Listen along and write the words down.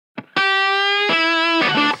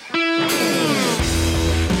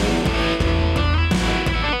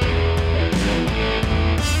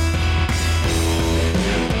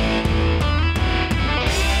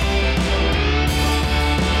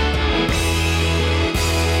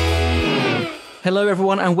Hello,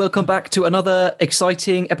 everyone, and welcome back to another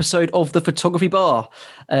exciting episode of the Photography Bar.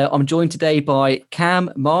 I'm joined today by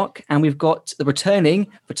Cam, Mark, and we've got the returning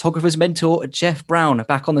photographer's mentor, Jeff Brown,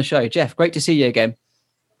 back on the show. Jeff, great to see you again.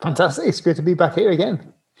 Fantastic. It's great to be back here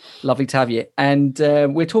again. Lovely to have you. And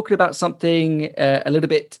we're talking about something a little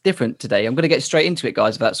bit different today. I'm going to get straight into it,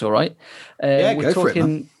 guys, if that's all right. We're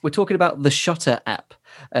talking about the Shutter app.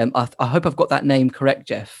 I hope I've got that name correct,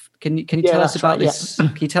 Jeff. Can you tell us about this? Yeah.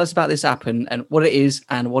 Can you tell us about this app and what it is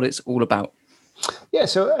and what it's all about? Yeah,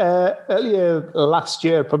 so earlier last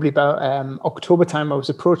year, probably about October time, I was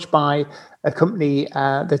approached by a company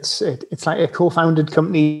it's like a co-founded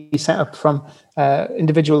company set up from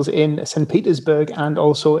individuals in St. Petersburg and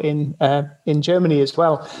also in Germany as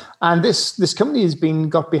well. And this company has been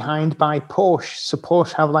got behind by Porsche. So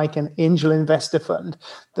Porsche have like an angel investor fund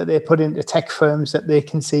that they put into tech firms that they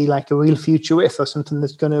can see like a real future with, or something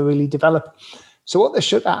that's going to really develop. So what the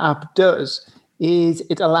Shutter app does is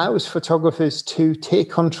it allows photographers to take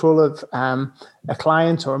control of a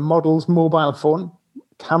client or a model's mobile phone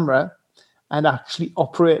camera and actually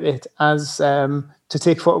operate it as to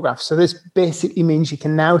take photographs. So this basically means you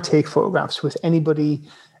can now take photographs with anybody,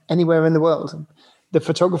 anywhere in the world. The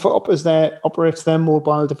photographer operates their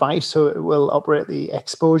mobile device, so it will operate the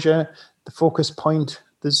exposure, the focus point,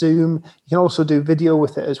 the zoom. You can also do video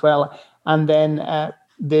with it as well. And then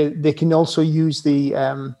they can also use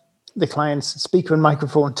the client's speaker and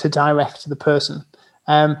microphone to direct the person.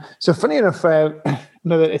 So funny enough, I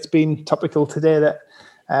know that it's been topical today that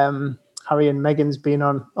Harry and Meghan's been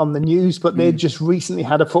on the news, but they just recently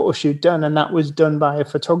had a photo shoot done, and that was done by a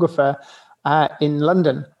photographer in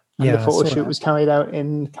London. And the photo shoot was carried out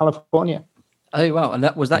in California. Oh, wow. And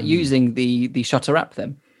was that using the Shutter app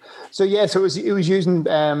then? So it was using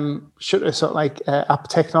Shutter sort of like app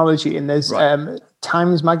technology, and there's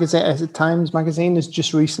Times Magazine has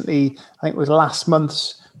just recently, I think it was last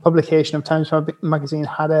month's publication of Times Magazine,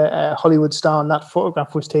 had a Hollywood star, and that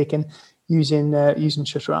photograph was taken using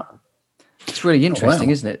Shutter app. It's really interesting,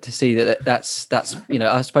 isn't it, to see that's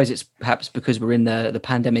I suppose it's perhaps because we're in the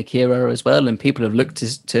pandemic era as well, and people have looked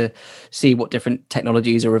to see what different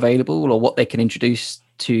technologies are available or what they can introduce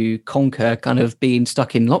to conquer kind of being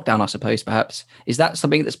stuck in lockdown, I suppose. Perhaps is that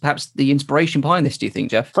something that's perhaps the inspiration behind this? Do you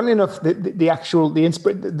think, Jeff? Funnily enough,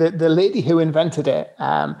 the lady who invented it,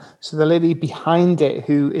 so the lady behind it,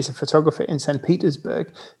 who is a photographer in St.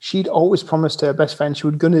 Petersburg, she'd always promised her best friend she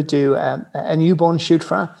was going to do a newborn shoot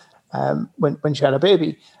for her when she had a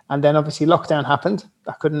baby, and then obviously lockdown happened.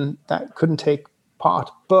 That couldn't take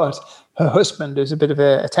part, but her husband is a bit of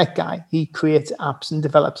a tech guy. He creates apps and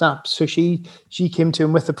develops apps. So she came to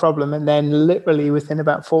him with the problem, and then literally within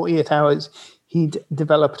about 48 hours, he'd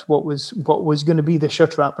developed what was going to be the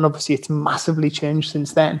Shutter app. And obviously it's massively changed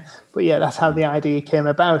since then. But yeah, that's how the idea came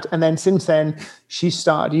about. And then since then, she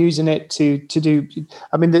started using it to do.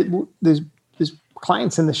 I mean, there's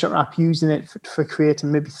clients in the Shutter app using it for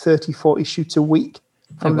creating maybe 30, 40 shoots a week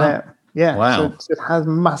from there. Yeah, wow. So it has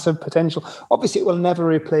massive potential. Obviously, it will never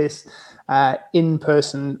replace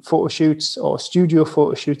in-person photo shoots or studio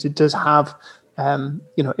photo shoots. It does have,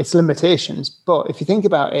 its limitations. But if you think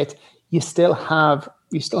about it, you still have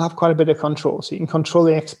quite a bit of control. So you can control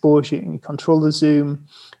the exposure, you can control the zoom,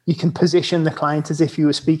 you can position the client as if you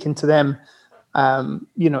were speaking to them.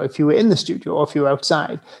 If you were in the studio or if you were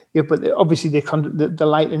outside, but obviously the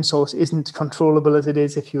lighting source isn't controllable as it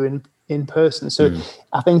is if you're in person. So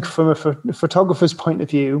I think from a photographer's point of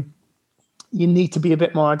view, you need to be a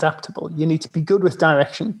bit more adaptable. You need to be good with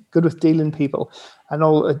direction, good with dealing with people, and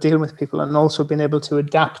also being able to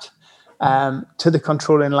adapt to the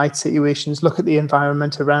controlling light situations. Look at the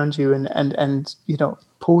environment around you, and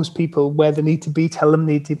pose people where they need to be, tell them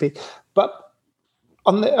they need to be, but.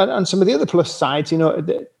 On some of the other plus sides,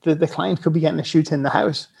 the client could be getting a shoot in the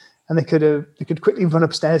house, and they could quickly run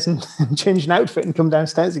upstairs and change an outfit and come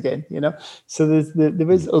downstairs again. So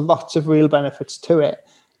there is lots of real benefits to it,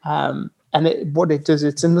 and what it does,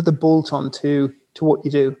 it's another bolt on to what you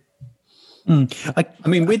do. I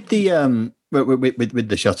mean, with the with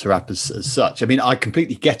the Shutter app as such, I mean, I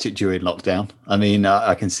completely get it during lockdown. I mean,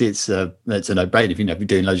 I can see it's a no-brainer. If you're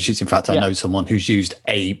doing loads of shoots. In fact, I know someone who's used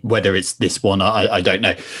whether it's this one, I don't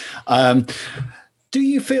know. Do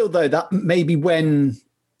you feel though that maybe when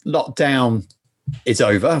lockdown is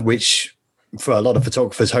over, which for a lot of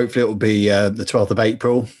photographers, hopefully it will be the 12th of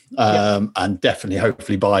April, and definitely,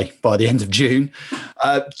 hopefully by the end of June,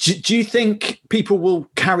 do you think people will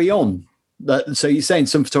carry on? So you're saying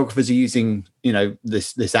some photographers are using,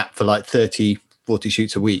 this app for like 30, 40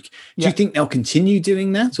 shoots a week. Do you think they'll continue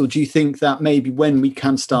doing that? Or do you think that maybe when we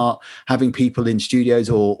can start having people in studios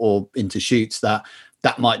or into shoots, that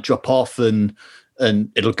that might drop off and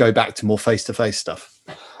it'll go back to more face-to-face stuff?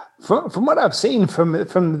 From what I've seen from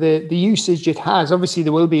the usage it has, obviously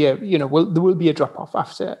there will be a drop off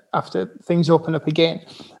after things open up again.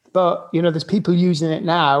 But there's people using it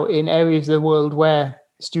now in areas of the world where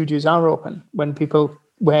studios are open, where people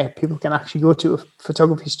can actually go to a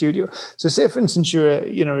photography studio. So say for instance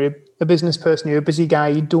you're a business person, you're a busy guy,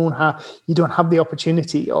 you don't have the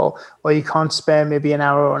opportunity or you can't spare maybe an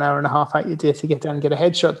hour or an hour and a half out your day to get down and get a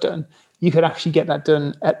headshot done. You could actually get that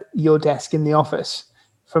done at your desk in the office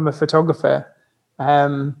from a photographer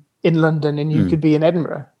in London, and you could be in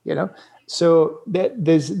Edinburgh, So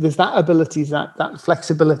there's that ability, that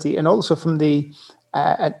flexibility, and also from the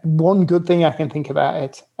one good thing I can think about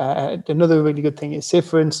it. Another really good thing is, say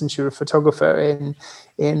for instance you're a photographer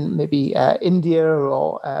in maybe India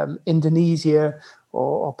or Indonesia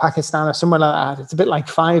or Pakistan or somewhere like that. It's a bit like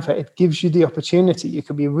Fiverr. It gives you the opportunity. You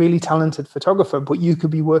could be a really talented photographer, but you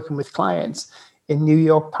could be working with clients in New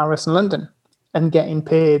York, Paris, and London, and getting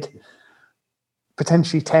paid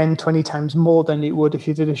potentially 10, 20 times more than you would if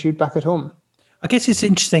you did a shoot back at home. I guess it's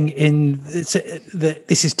interesting that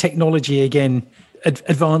this is technology again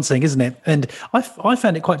advancing, isn't it? And I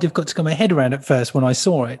found it quite difficult to get my head around at first when I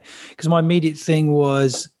saw it, because my immediate thing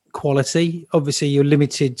was quality. Obviously, you're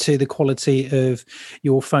limited to the quality of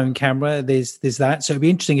your phone camera. There's that. So it'd be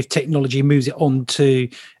interesting if technology moves it on to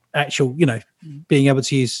actual, being able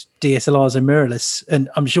to use DSLRs and mirrorless, and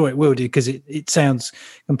I'm sure it will do, because it sounds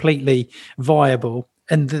completely viable.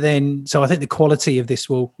 And then, so I think the quality of this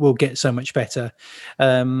will get so much better.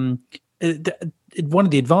 One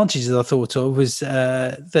of the advantages I thought of was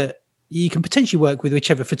that you can potentially work with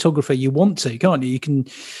whichever photographer you want to, can't you? You can,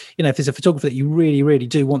 if there's a photographer that you really, really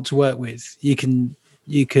do want to work with, you can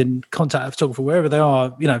contact a photographer wherever they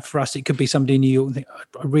are. For us, it could be somebody in New York and think,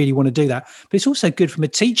 I really want to do that. But it's also good from a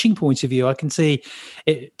teaching point of view. I can see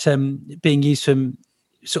it being used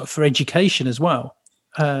for education as well.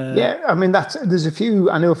 I mean,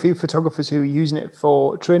 I know a few photographers who are using it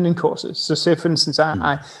for training courses. So say for instance,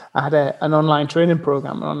 I had an online training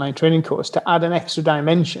program, an online training course. To add an extra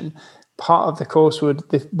dimension, part of the course would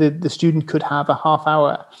the student could have a half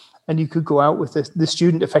hour, and you could go out with the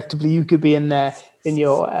student. Effectively, you could be in there in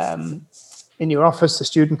your office. The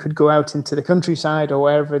student could go out into the countryside or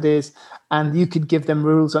wherever it is, and you could give them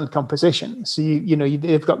rules on composition. So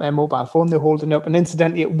they've got their mobile phone, they're holding up, and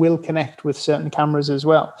incidentally, it will connect with certain cameras as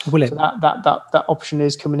well. Will it? So that option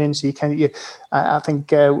is coming in. So I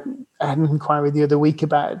think I had an inquiry the other week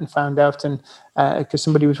about it and found out, and because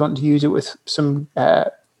somebody was wanting to use it with some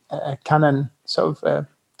Canon sort of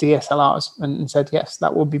DSLRs, and said yes,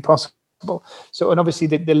 that would be possible. So, and obviously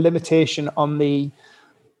the limitation on the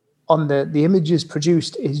images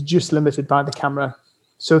produced is just limited by the camera.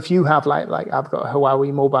 So if you have like I've got a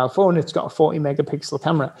Huawei mobile phone, it's got a 40 megapixel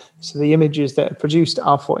camera. So the images that are produced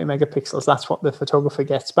are 40 megapixels. That's what the photographer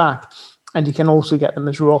gets back. And you can also get them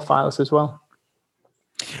as raw files as well.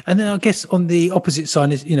 And then I guess on the opposite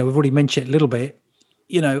side is, we've already mentioned it a little bit,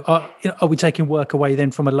 are we taking work away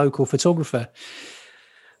then from a local photographer?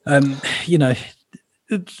 That's,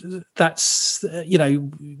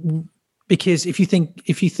 because if you think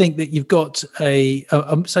that you've got say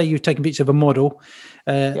you've taken pictures of a model,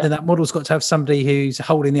 then that model's got to have somebody who's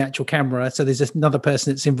holding the actual camera. So there's another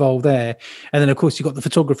person that's involved there. And then of course you've got the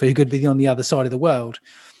photographer who could be on the other side of the world.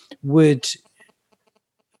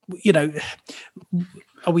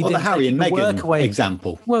 Are we the Harry and Meghan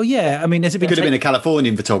example? Well, yeah. I mean, has it been could have been a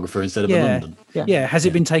Californian photographer instead of a London? Yeah. Has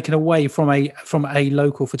it been taken away from a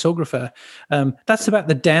local photographer? That's about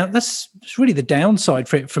that's really the downside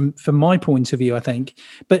for it from my point of view, I think.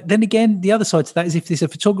 But then again, the other side to that is if there's a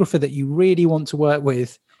photographer that you really want to work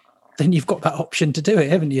with, then you've got that option to do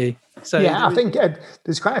it, haven't you? So yeah, I think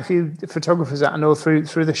there's quite a few photographers that I know through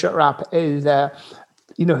the Shutter app is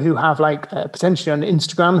who have potentially on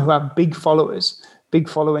Instagram who have big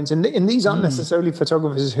followings, and these aren't necessarily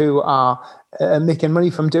photographers who are making money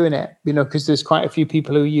from doing it, because there's quite a few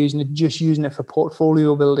people who are using it for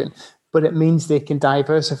portfolio building. But it means they can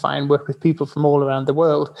diversify and work with people from all around the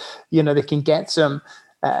world. They can get some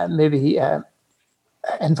maybe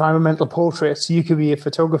environmental portraits. You could be a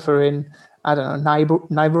photographer in, I don't know,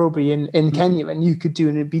 Nairobi in Kenya, and you could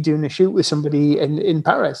be doing a shoot with somebody in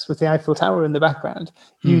Paris with the Eiffel Tower in the background,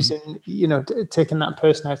 using, taking that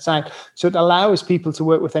person outside. So it allows people to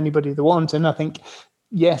work with anybody they want. And I think,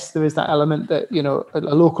 yes, there is that element that, a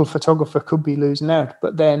local photographer could be losing out,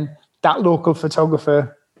 but then that local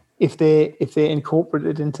photographer, if they incorporate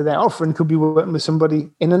it into their offering, could be working with somebody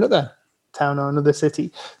in another town or another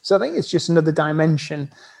city. So I think it's just another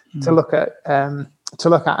dimension to look at.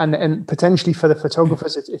 look at, and potentially for the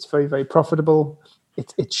photographers, it's very, very profitable.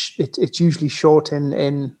 It's usually short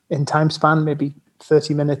in time span, maybe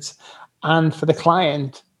 30 minutes, and for the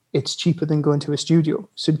client, it's cheaper than going to a studio.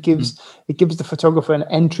 So it gives the photographer an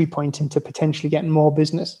entry point into potentially getting more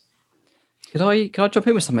business. Can I jump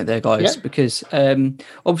in with something there, guys? Yeah. Because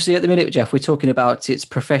obviously at the minute, Jeff, we're talking about its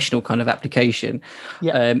professional kind of application.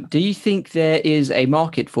 Yeah. Do you think there is a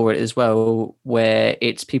market for it as well, where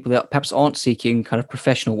it's people that perhaps aren't seeking kind of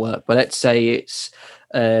professional work, but let's say it's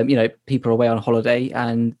people are away on holiday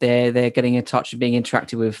and they're getting in touch and being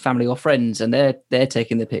interactive with family or friends, and they're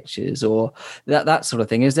taking the pictures or that sort of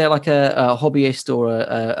thing? Is there like a hobbyist or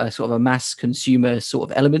a sort of a mass consumer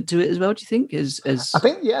sort of element to it as well, do you think? I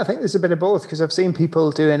think there's a bit of both, because I've seen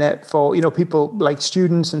people doing it for people like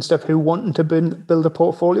students and stuff who want to build a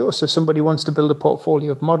portfolio. So somebody wants to build a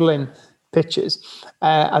portfolio of modeling pictures.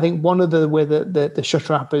 I think one of the way that the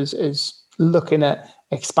Shutter app is looking at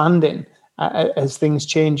expanding as things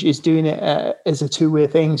change is doing it as a two-way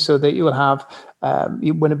thing, so that you will have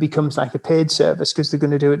when it becomes like a paid service, because they're going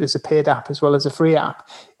to do it as a paid app as well as a free app.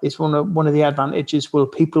 It's one of the advantages. Well,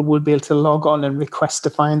 people will be able to log on and request to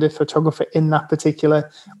find a photographer in that particular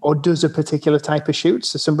or does a particular type of shoot.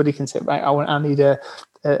 So somebody can say, right, I need a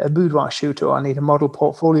boudoir shoot, or I need a model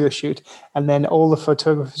portfolio shoot, and then all the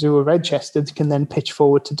photographers who are registered can then pitch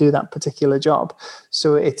forward to do that particular job.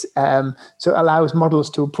 So it allows models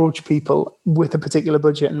to approach people with a particular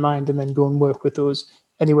budget in mind and then go and work with those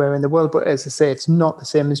anywhere in the world. But as I say, it's not the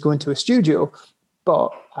same as going to a studio,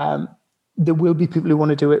 but there will be people who want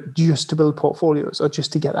to do it just to build portfolios or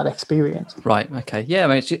just to get that experience. Right. Okay. Yeah. I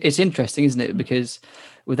mean, it's interesting, isn't it? Because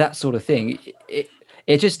with that sort of thing,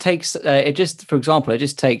 it just takes, for example, and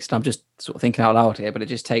I'm just sort of thinking out loud here, but it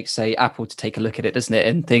just takes, say, Apple to take a look at it, doesn't it?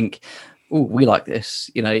 And think, oh, we like this,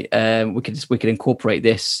 we could incorporate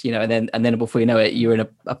this, and then before you know it, you're in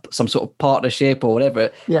some sort of partnership or whatever.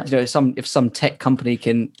 Yeah. If some tech company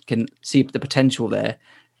can see the potential there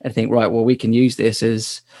and think, right, well, we can use this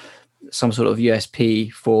as some sort of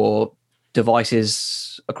USP for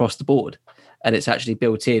devices across the board, and it's actually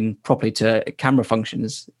built in properly to camera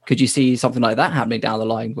functions. Could you see something like that happening down the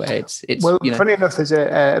line where it's well, funny enough, there's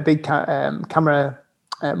a big camera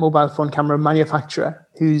mobile phone camera manufacturer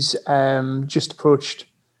who's just approached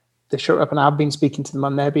the Shutter app, and I've been speaking to them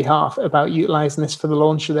on their behalf about utilizing this for the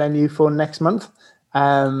launch of their new phone next month.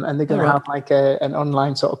 And they're going to have like an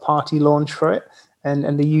online sort of party launch for it, and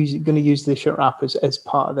they're going to use the Shutter app as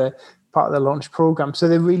part of the launch program. So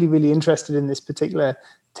they're really, really interested in this particular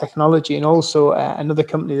technology. And also another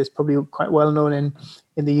company that's probably quite well known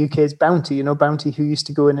in the UK is Bounty. Bounty, who used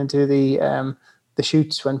to go in and do the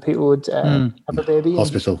shoots when people would have a baby.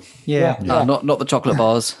 Hospital. Yeah. Not the chocolate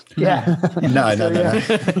bars. Yeah. No.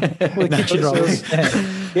 Well, kitchen rolls.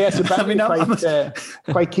 So Bounty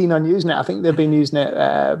quite keen on using it. I think they've been using it.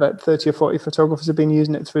 About 30 or 40 photographers have been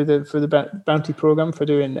using it through the Bounty program for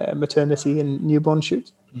doing maternity and newborn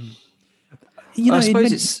shoots. I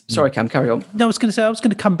suppose it's. Sorry, Cam, carry on. No, I was going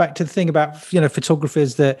to come back to the thing about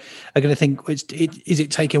photographers that are going to think is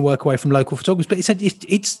it taking work away from local photographers? But it's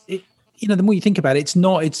the more you think about it, it's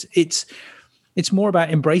not. It's more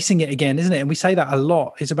about embracing it again, isn't it? And we say that a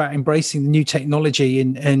lot. It's about embracing the new technology,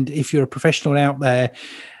 and if you're a professional out there,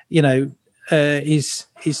 is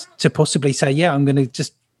to possibly say, yeah, I'm going to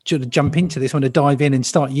just sort of jump into this. I'm going to dive in and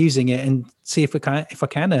start using it and see if I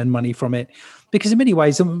can earn money from it. Because in many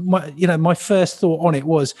ways, my first thought on it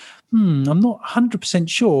was, I'm not 100%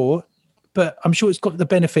 sure, but I'm sure it's got the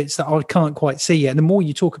benefits that I can't quite see yet. And the more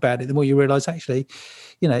you talk about it, the more you realize actually,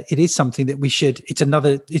 it is something that we should. It's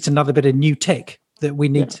another bit of new tech that we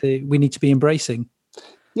need to be embracing.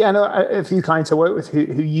 Yeah, I know a few clients I work with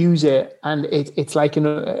who use it, and it's like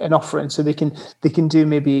an offering. So they can do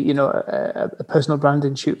maybe a personal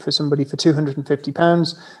branding shoot for somebody for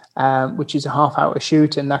 £250, which is a half-hour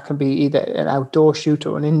shoot, and that can be either an outdoor shoot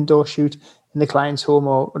or an indoor shoot in the client's home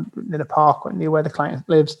or in a park or near where the client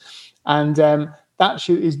lives. And that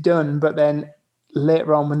shoot is done, but then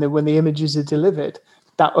later on when the images are delivered,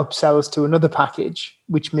 that upsells to another package,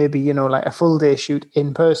 which may be like a full day shoot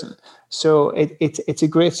in person. So it's a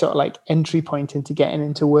great sort of like entry point into getting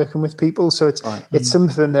into working with people. So it's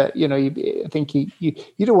something that I think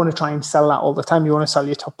you don't want to try and sell that all the time. You want to sell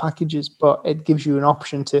your top packages, but it gives you an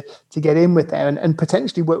option to get in with them and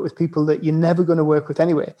potentially work with people that you're never going to work with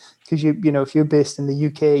anyway. Because if you're based in the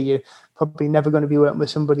UK, you're probably never going to be working with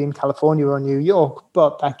somebody in California or New York.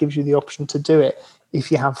 But that gives you the option to do it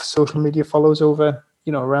if you have social media follows over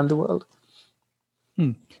around the world.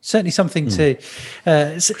 Certainly something to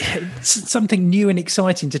something new and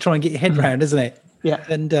exciting to try and get your head around, isn't it? Yeah,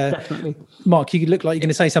 and definitely. Mark, you look like you're going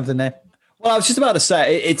to say something there. Well, I was just about to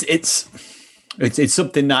say it's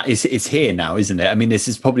something that is here now, isn't it? I mean, this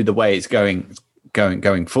is probably the way it's going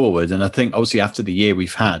forward. And I think obviously after the year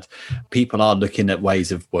we've had, people are looking at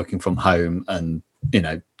ways of working from home and,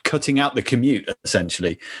 cutting out the commute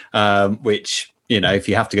essentially, which, if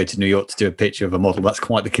you have to go to New York to do a picture of a model, that's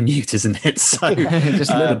quite the commute, isn't it? So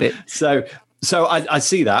just a little bit. So I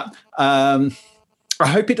see that. I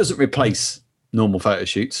hope it doesn't replace normal photo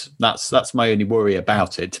shoots. That's my only worry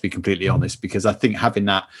about it, to be completely honest, because I think having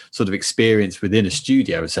that sort of experience within a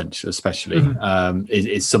studio, especially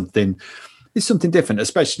is something different,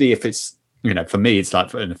 especially if it's, for me, it's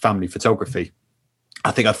like in family photography. I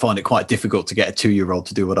think I find it quite difficult to get a 2-year-old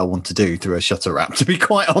to do what I want to do through a shutter app, to be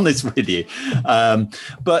quite honest with you.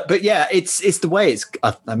 But yeah, it's the way it's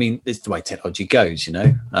the way technology goes,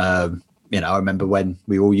 I remember when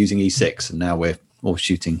we were all using E6 and now we're all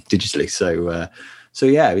shooting digitally. So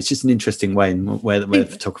yeah, it's just an interesting way in where the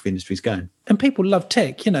photography industry is going. And people love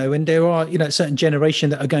tech, and there are, a certain generation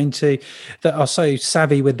that are so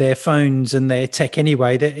savvy with their phones and their tech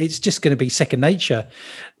anyway, that it's just going to be second nature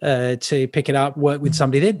to pick it up, work with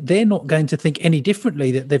somebody. They're not going to think any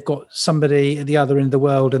differently that they've got somebody at the other end of the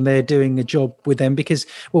world and they're doing a job with them, because,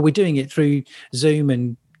 well, we're doing it through Zoom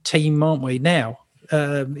and Team, aren't we now?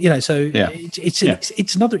 It's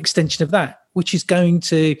another extension of that, which is going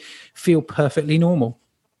to feel perfectly normal.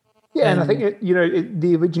 Yeah, and I think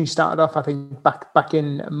they originally started off, I think back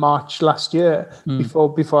in March last year,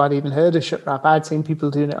 before I'd even heard of ShutterApp. I'd seen people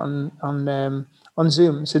doing it on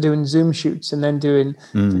Zoom, so doing Zoom shoots and then doing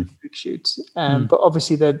big shoots. But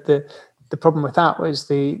obviously the problem with that was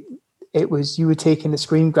you were taking the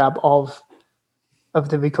screen grab of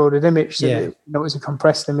the recorded image, so it was a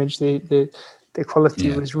compressed image. The quality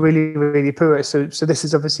was really, really poor. So this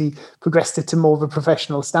has obviously progressed it to more of a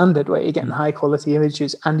professional standard where you're getting high quality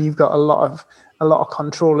images and you've got a lot of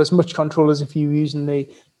control, as much control as if you're using the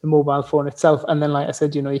mobile phone itself. And then, like I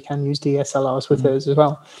said, you can use DSLRs with those as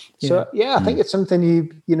well. So I think it's something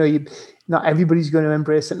you not everybody's going to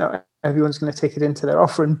embrace it. Not everyone's going to take it into their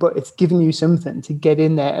offering, but it's giving you something to get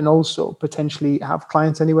in there and also potentially have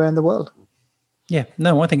clients anywhere in the world. Yeah,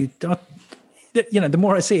 no, I think the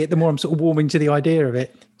more I see it, the more I'm sort of warming to the idea of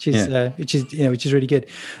it, which is really good.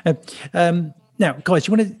 Now, guys,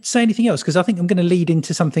 do you want to say anything else? Because I think I'm going to lead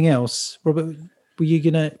into something else. Robert, were you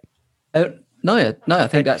going to? No. I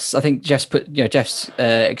think Jeff's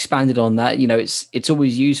expanded on that. It's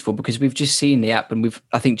always useful because we've just seen the app, and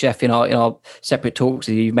I think Jeff in our separate talks,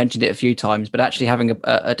 you've mentioned it a few times, but actually having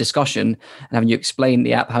a discussion and having you explain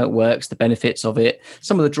the app, how it works, the benefits of it,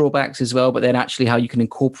 some of the drawbacks as well, but then actually how you can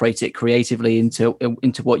incorporate it creatively into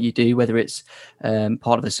what you do, whether it's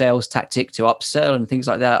part of the sales tactic to upsell and things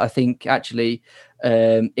like that. I think actually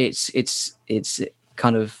it's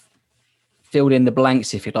kind of filled in the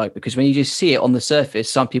blanks, if you like, because when you just see it on the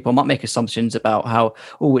surface, some people might make assumptions about how,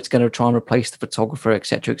 it's going to try and replace the photographer, et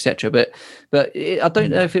cetera, but I don't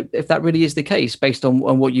know if that really is the case based on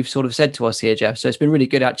what you've sort of said to us here, Jeff. So it's been really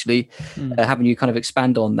good actually having you kind of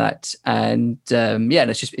expand on that, and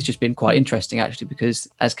it's just been quite interesting actually, because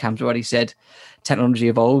as Cam's already said, technology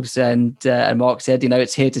evolves, and Mark said,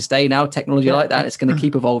 it's here to stay now. Technology like that, it's going to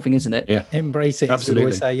keep evolving, isn't it? Yeah, embrace it. Absolutely. As we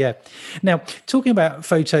always say, yeah. Now, talking about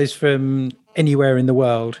photos from anywhere in the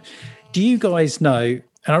world, do you guys know? And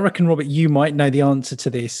I reckon, Robert, you might know the answer to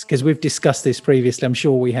this because we've discussed this previously. I'm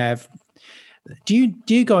sure we have. Do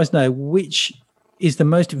you guys know which is the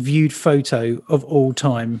most viewed photo of all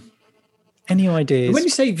time? Any ideas? When you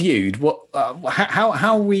say viewed, what?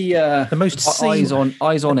 How we the most eyes on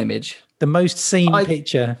image. The most seen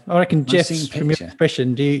picture. I reckon, Jeff, from your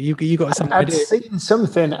expression, you got some idea? I've seen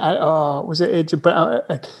something.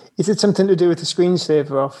 Is it something to do with the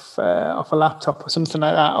screensaver off a laptop or something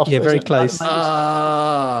like that? Very close.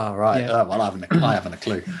 Right. Yeah. Well, I haven't a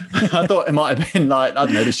clue. I thought it might have been like, I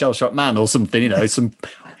don't know, the Shell Shock Man or something. Some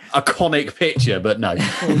iconic picture, but no.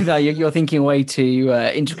 No, you're thinking way too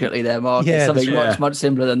intricately there, Mark. Yeah, it's something much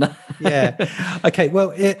simpler than that. Yeah. Okay.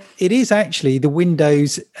 Well, it is actually the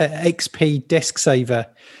Windows XP Desk Saver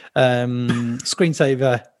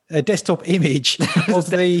screensaver. A desktop image of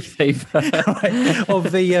the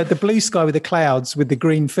the blue sky with the clouds with the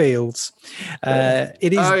green fields.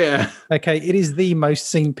 It is It is the most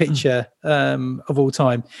seen picture of all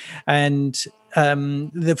time, and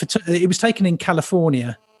it was taken in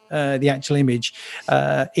California. The actual image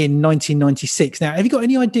in 1996. Now, have you got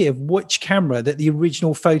any idea of which camera that the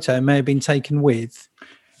original photo may have been taken with?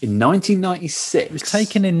 In 1996. It was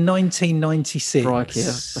taken in 1996. Crikey,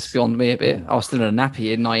 that's beyond me a bit. I was still in a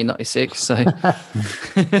nappy in 1996. So,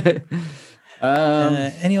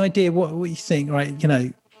 any idea what you think? Right,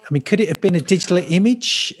 mean, could it have been a digital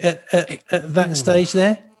image at that stage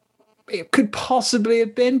there? It could possibly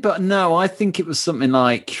have been, but no, I think it was something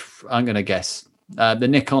like, I'm going to guess, the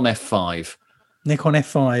Nikon F5. Nikon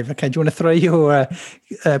F5. Okay, do you want to throw your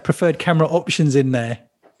preferred camera options in there?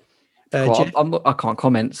 Well, I can't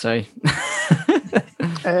comment, so.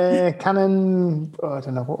 Canon, I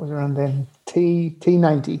don't know, what was around then?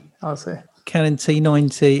 T90, I'll say. Canon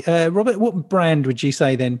T90. Robert, what brand would you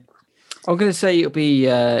say then? I'm going to say it'll be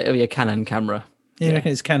a Canon camera. You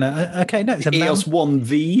reckon it's Canon? Okay, no, it's a EOS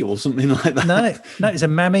 1V or something like that. No, it's a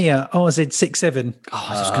Mamiya RZ67. Oh,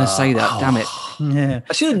 I was just going to say that. Damn it! Yeah,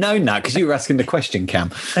 I should have known that because you were asking the question,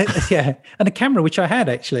 Cam. Yeah, and a camera which I had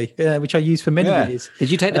actually, which I used for many years.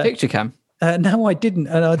 Did you take the picture, Cam? No, I didn't,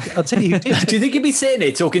 and I'll tell you who did. Do you think he'd be sitting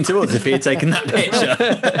here talking to us if he had taken that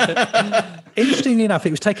picture? Interestingly enough,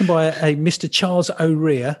 it was taken by a Mr. Charles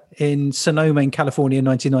O'Rear in Sonoma, in California, in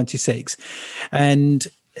 1996. And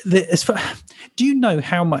do you know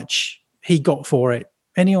how much he got for it?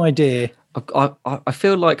 Any idea? I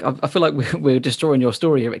feel like we're destroying your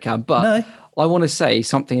story here, Cam. But no. I want to say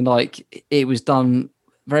something like it was done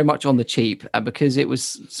very much on the cheap, and because it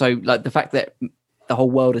was so like the fact that the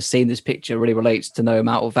whole world has seen this picture really relates to no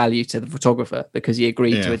amount of value to the photographer because he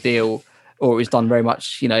agreed to a deal, or it was done very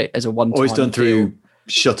much, as a one-time. Or it's done through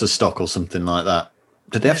Shutterstock or something like that.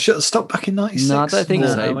 Did they have Shutterstock back in 96? No, I don't think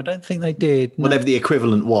so. No, I don't think they did. No. Whatever the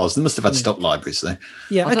equivalent was. They must have had stock libraries, though.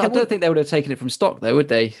 Yeah, I don't think they would have taken it from stock, though, would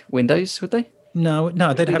they? Windows, would they? No,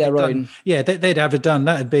 they'd have their own. Yeah, they'd have it done.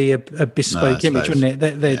 That'd be a bespoke image, wouldn't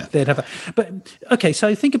it? They'd have it. But okay,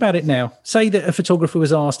 so think about it now. Say that a photographer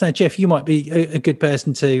was asked. Now, Jeff, you might be a good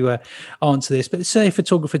person to answer this, but say a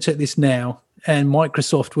photographer took this now, and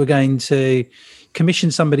Microsoft were going to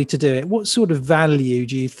commission somebody to do it. What sort of value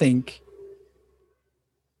do you think?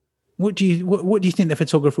 What do you think the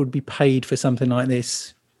photographer would be paid for something like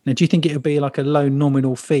this? Now, do you think it would be like a low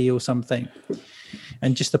nominal fee or something?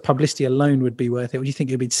 And just the publicity alone would be worth it? Or do you think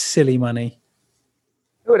it would be silly money?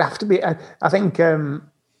 It would have to be. I think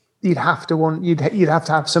you'd have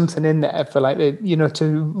to have something in there for like to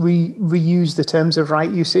reuse the terms of right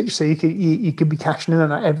usage. So you could be cashing in on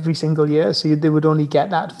that every single year. So they would only get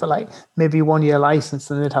that for like maybe 1 year license,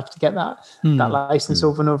 and they'd have to get that license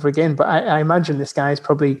over and over again. But I imagine this guy's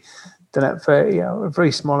probably done it for a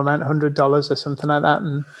very small amount, $100 or something like that.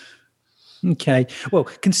 And okay, well,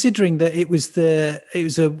 considering that it was a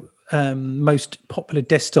most popular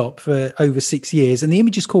desktop for over 6 years, and the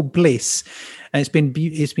image is called Bliss, and it's been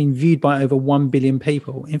viewed by over 1 billion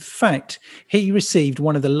people. In fact, he received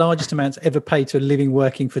one of the largest amounts ever paid to a living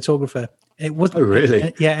working photographer. It was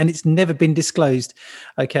really? Yeah, and it's never been disclosed.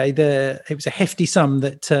 Okay, it was a hefty sum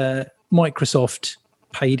that Microsoft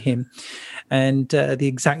paid him, and the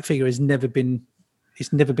exact figure has never been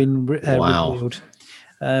revealed.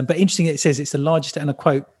 But interesting, it says it's the largest, and I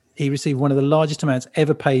quote, he received one of the largest amounts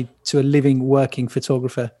ever paid to a living working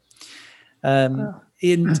photographer. And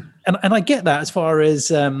I get that as far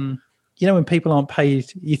as, when people aren't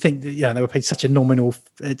paid, you think that, they were paid such a nominal,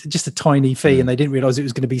 just a tiny fee, and they didn't realize it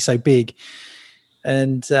was going to be so big.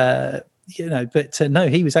 And, no,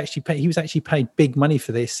 he was actually paid big money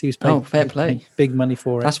for this. He was paid fair play. Big money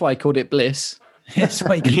for it. That's why I called it Bliss. That's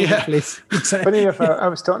why he called it Bliss. Exactly. Funny enough, I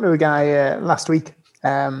was talking to a guy last week,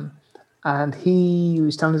 and he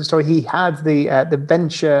was telling us a story. He had the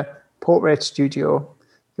Venture Portrait Studio.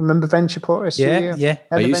 Remember Venture Portrait Studio? Yeah.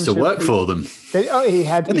 I used to work for them. He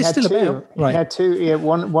had two. Right. He had two. He had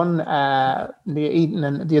one near Eton,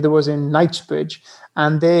 and the other was in Knightsbridge.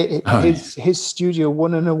 And his studio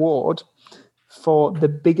won an award for the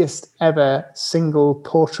biggest ever single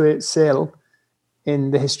portrait sale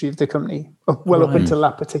in the history of the company, up until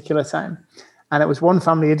that particular time. And it was one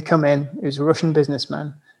family had come in. It was a Russian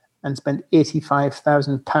businessman, and spent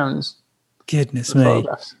 £85,000. Goodness me!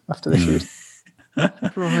 Photographs after the shoot.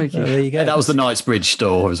 Right, there you go. And that was the Knightsbridge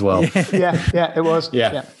store as well. Yeah, it was.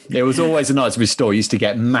 Yeah, it was always a Knightsbridge store. You used to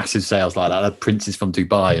get massive sales like that. Princes from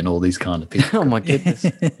Dubai and all these kind of people. Oh my goodness!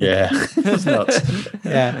 Yeah, it's nuts.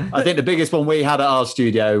 Yeah, I think the biggest one we had at our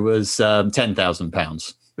studio was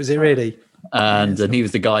 £10,000. Was it really? And he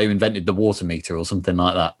was the guy who invented the water meter or something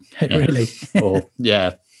like that. Really?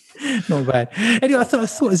 Yeah. Not bad. Anyway, I thought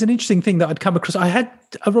it was an interesting thing that I'd come across. I had,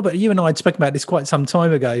 Robert, you and I had spoken about this quite some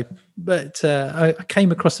time ago, but I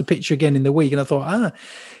came across the picture again in the week, and I thought, I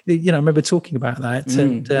remember talking about that.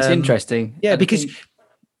 And it's interesting. Yeah, because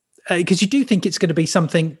you do think it's going to be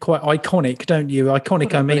something quite iconic, don't you?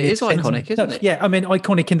 Iconic, I mean, it is iconic, isn't it? Yeah, I mean,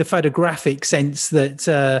 iconic in the photographic sense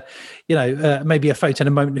that, maybe a photo in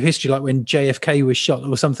a moment of history, like when JFK was shot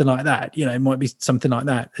or something like that. It might be something like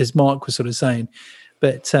that, as Mark was sort of saying.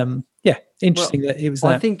 But interesting that it was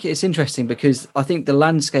that. I think it's interesting because I think the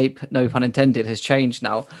landscape, no pun intended, has changed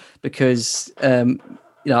now because,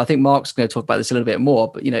 I think Mark's going to talk about this a little bit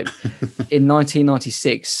more, but, in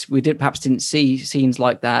 1996, we perhaps didn't see scenes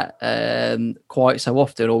like that quite so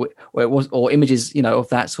often, or images, of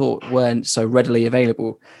that sort weren't so readily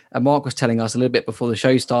available. And Mark was telling us a little bit before the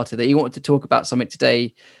show started that he wanted to talk about something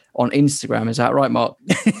today on Instagram. Is that right, Mark?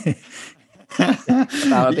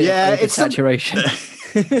 About a bit of saturation.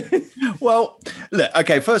 Well, look,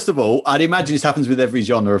 okay, first of all, I'd imagine this happens with every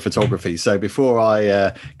genre of photography. So before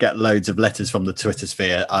I get loads of letters from the Twitter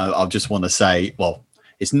sphere, I'll just want to say, well,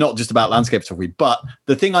 it's not just about landscape photography, but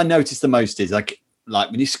the thing I notice the most is like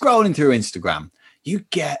when you're scrolling through Instagram, you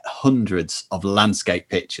get hundreds of landscape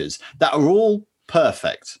pictures that are all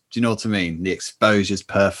perfect. Do you know what I mean? The exposure's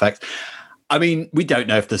perfect. I mean, we don't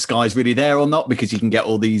know if the sky's really there or not because you can get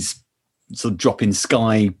all these sort of drop-in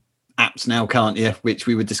sky apps now, can't you? Which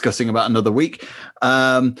we were discussing about another week.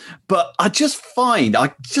 But I just find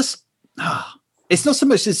it's not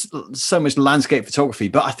so much landscape photography,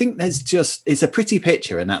 but I think it's a pretty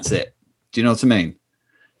picture and that's it. Do you know what I mean?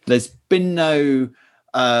 There's been no,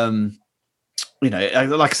 like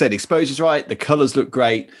I said, exposure's right. The colors look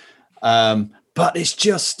great. But it's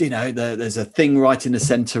just, there's a thing right in the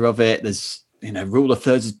center of it. There's, rule of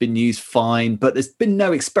thirds has been used fine, but there's been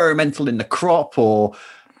no experimental in the crop or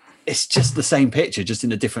it's just the same picture, just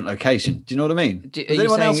in a different location. Do you know what I mean?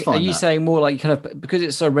 Are you saying more like kind of because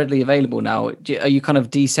it's so readily available now? Are you kind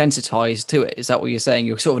of desensitized to it? Is that what you're saying?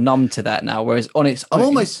 You're sort of numb to that now, whereas on its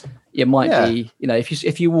own, it might be.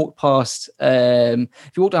 If you walk past,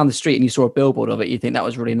 if you walk down the street and you saw a billboard of it, you think that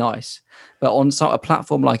was really nice. But on a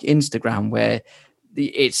platform like Instagram, where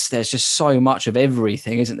there's just so much of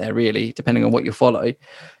everything, isn't there? Really, depending on what you follow,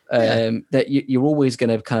 that you're always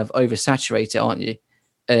going to kind of oversaturate it, aren't you?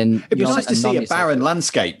 And it'd be nice to see a barren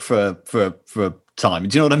landscape for a time.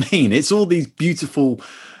 Do you know what I mean? It's all these beautiful,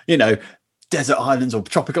 desert islands or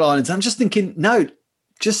tropical islands. I'm just thinking, no,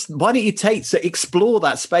 just why don't you explore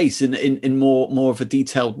that space in more of a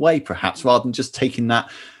detailed way, perhaps, rather than just taking that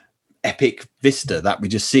epic vista that we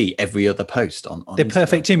just see every other post on the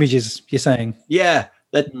perfect images, you're saying? Yeah.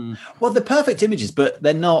 Well, they're perfect images, but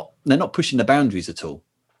they're not pushing the boundaries at all.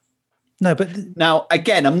 No, but now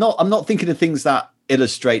again, I'm not thinking of things that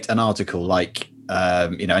illustrate an article like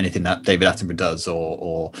anything that David Attenborough does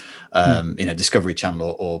or Discovery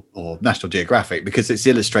Channel or National Geographic, because it's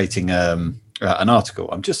illustrating an article.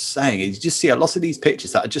 I'm just saying, you just see a lot of these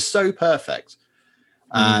pictures that are just so perfect.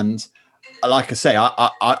 And like I say,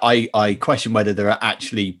 I question whether they're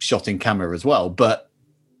actually shot in camera as well, but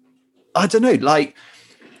I don't know, like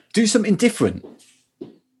do something different.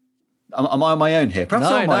 Am I on my own here? Perhaps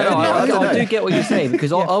I do get what you're saying,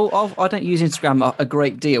 because I don't use Instagram a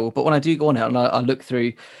great deal, but when I do go on it and I look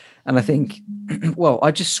through and I think, well,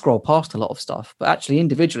 I just scroll past a lot of stuff. But actually,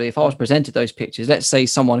 individually, if I was presented those pictures, let's say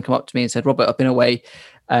someone come up to me and said, Robert, I've been away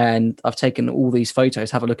and I've taken all these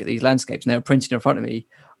photos, have a look at these landscapes, and they were printed in front of me.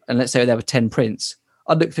 And let's say there were 10 prints.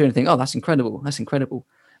 I'd look through and think, oh, that's incredible. That's incredible.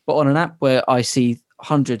 But on an app where I see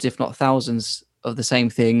hundreds, if not thousands of the same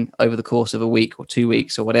thing over the course of a week or 2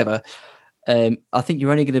 weeks or whatever, I think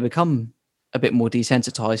you're only going to become a bit more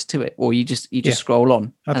desensitized to it, or you just scroll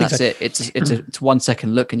on, and that's it. It's a 1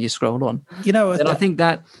 second look and you scroll on. And I think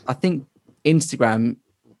Instagram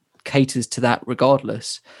caters to that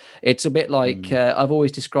regardless. It's a bit like I've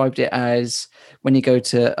always described it as when you go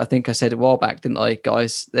to, I think I said a while back, didn't I,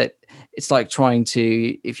 guys, that it's like trying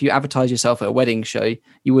to, if you advertise yourself at a wedding show,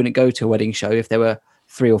 you wouldn't go to a wedding show if there were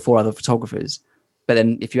 3 or 4 other photographers. But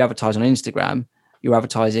then if you advertise on Instagram, you're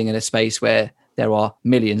advertising in a space where there are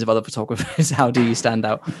millions of other photographers. How do you stand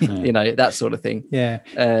out? That sort of thing. Yeah.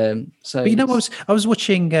 But I was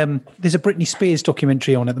watching. There's a Britney Spears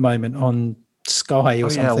documentary on at the moment on Sky or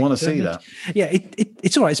something. Yeah, I want to see that. Yeah,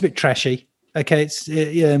 it's all right. It's a bit trashy. Okay, it's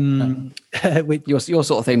with your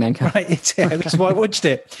sort of thing, then. Right. That's why I watched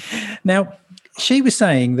it. Now, she was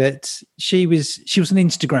saying that she was on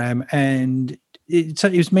Instagram, and it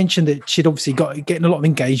was mentioned that she'd obviously getting a lot of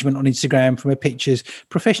engagement on Instagram from her pictures,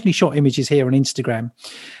 professionally shot images here on Instagram.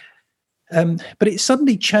 But it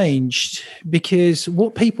suddenly changed because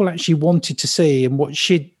what people actually wanted to see and what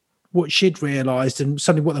she'd realised, and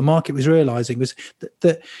suddenly what the market was realising, was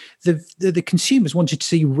that the consumers wanted to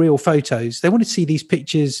see real photos. They wanted to see these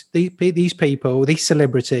pictures, these people, these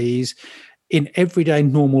celebrities in everyday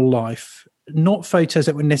normal life, not photos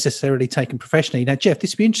that were necessarily taken professionally. Now, Jeff,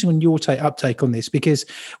 this would be interesting on your uptake on this, because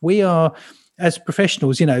we are, as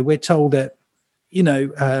professionals, we're told that, we're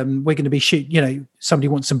going to be somebody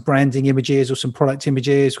wants some branding images or some product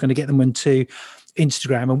images. We're going to get them onto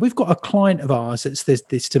Instagram. And we've got a client of ours that says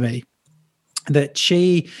this to me. that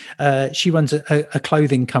she runs a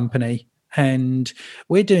clothing company, and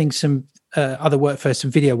we're doing some other work for some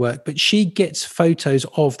video work, but she gets photos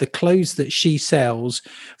of the clothes that she sells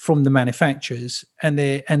from the manufacturers, and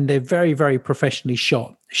they're very, very professionally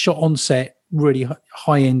shot on set, really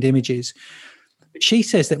high-end images. But she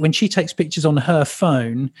says that when she takes pictures on her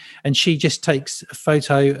phone and she just takes a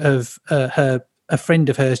photo of a friend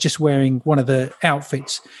of hers just wearing one of the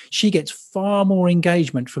outfits, she gets far more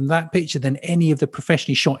engagement from that picture than any of the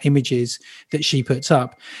professionally shot images that she puts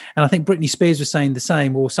up. And I think Britney Spears was saying the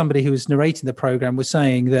same, or somebody who was narrating the program was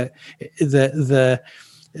saying that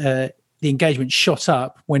the engagement shot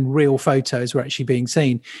up when real photos were actually being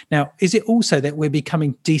seen. Now, is it also that we're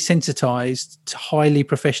becoming desensitized to highly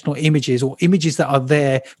professional images, or images that are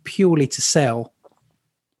there purely to sell?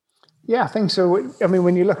 Yeah, I think so. I mean,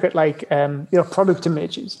 when you look at product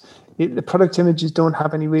images, the product images don't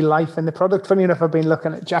have any real life in the product. Funny enough, I've been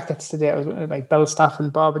looking at jackets today. I was looking at like Belstaff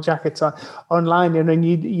and Barber jackets online, and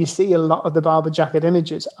you see a lot of the Barber jacket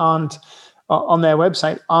images aren't on their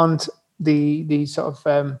website, aren't the sort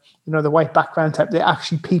of the white background type. They're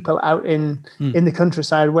actually people out in the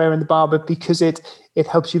countryside wearing the Barber, because it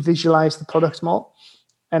helps you visualize the product more.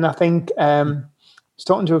 And I think I was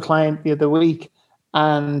talking to a client the other week,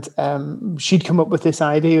 and she'd come up with this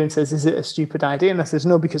idea and says, "Is it a stupid idea?" And I says,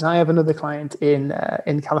 "No, because I have another client in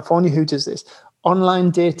California who does this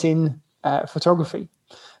online dating photography."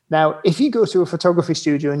 Now, if you go to a photography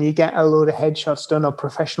studio and you get a load of headshots done or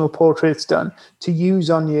professional portraits done to use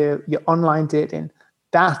on your online dating,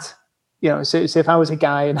 that, so if I was a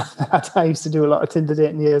guy, and I used to do a lot of Tinder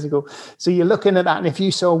dating years ago, so you're looking at that, and if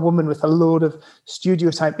you saw a woman with a load of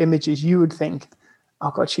studio type images, you would think,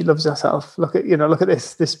 "Oh God, she loves herself. Look at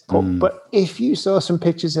this pub." But if you saw some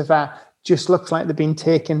pictures of her, just looks like they've been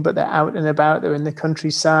taken, but they're out and about, they're in the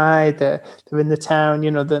countryside, they're in the town,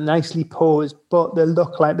 they're nicely posed, but they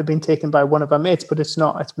look like they've been taken by one of her mates, but it's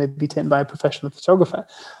not. It's maybe taken by a professional photographer.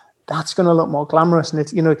 That's going to look more glamorous, and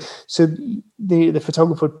it's so the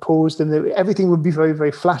photographer posed, and everything would be very,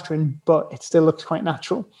 very flattering, but it still looks quite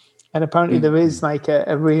natural. And apparently there is like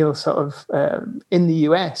a real sort of, in the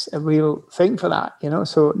US, a real thing for that,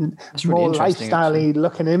 so that's really more lifestyle-y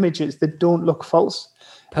looking images that don't look false.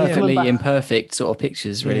 Perfectly imperfect sort of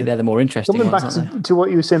pictures, really. They're the more interesting ones. Coming back to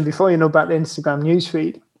what you were saying before, about the Instagram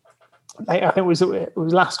newsfeed. I think it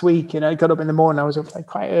was last week, I got up in the morning, I was up like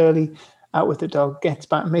quite early, out with the dog, gets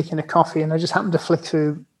back making a coffee, and I just happened to flick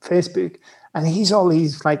through Facebook, and all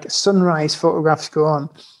these like sunrise photographs go on,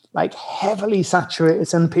 like heavily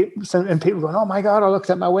saturated, and people going, "Oh my God, I looked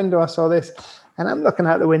at my window, I saw this." And I'm looking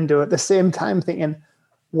out the window at the same time thinking,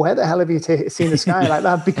 where the hell have you seen the sky like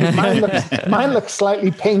that? Because mine looks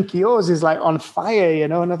slightly pink. Yours is like on fire,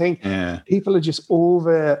 and I think people are just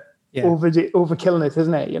overkilling it,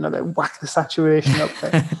 isn't it? They whack the saturation up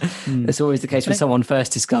there. It's always the case when someone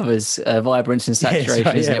first discovers vibrance and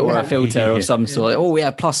saturation, isn't it? Or a filter of some sort. "Oh, we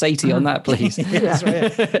have plus 80 on that, please." That's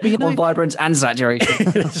right. But, on vibrance and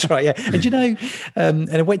saturation. That's right, yeah. And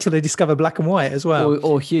and wait till they discover black and white as well.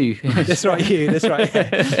 Or hue. That's right, hue. That's right.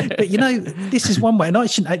 Yeah. But, this is one way, and I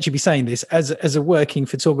shouldn't actually be saying this as a working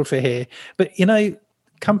photographer here, but,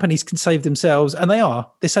 companies can save themselves, and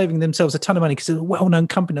they're saving themselves a ton of money, because a well-known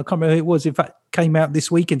company, I can't remember who it was, in fact, came out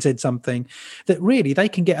this week and said something that really they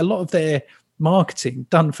can get a lot of their marketing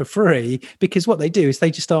done for free, because what they do is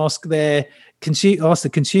they just ask the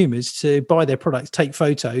consumers to buy their products, take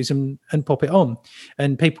photos and pop it on,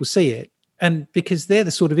 and people see it. And because they're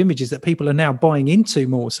the sort of images that people are now buying into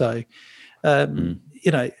more so. And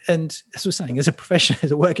as I was saying, as a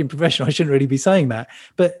working professional, I shouldn't really be saying that,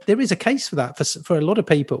 but there is a case for that for a lot of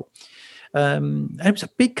people. And it was a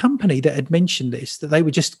big company that had mentioned this, that they were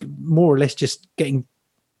just more or less just getting,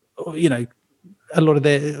 a lot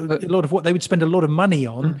of what they would spend a lot of money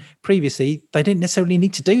on previously. They didn't necessarily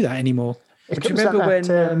need to do that anymore. It comes remember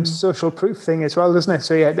when social proof thing as well, doesn't it?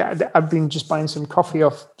 So I've been just buying some coffee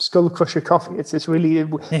off Skull Crusher Coffee. It's really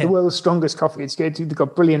the world's strongest coffee. It's good. They've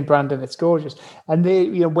got brilliant brand and it's gorgeous. And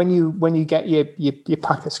they, when you get your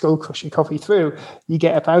pack of Skull Crusher coffee through, you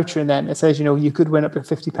get a voucher, and then it says, you could win up to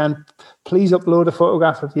 £50. Please upload a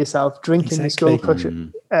photograph of yourself drinking the Skull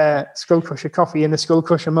Crusher coffee in a Skull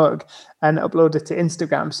Crusher mug and upload it to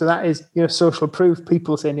Instagram. So that is social proof.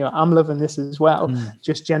 People saying, I'm loving this as well.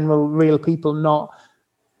 Just general real people, not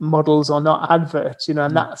models or not adverts,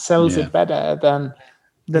 and that sells it better than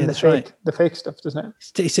the fake stuff, doesn't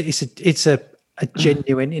it? It's a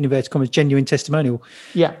genuine, in inverted commas, genuine testimonial.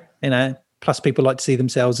 Yeah. Plus, people like to see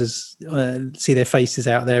themselves as see their faces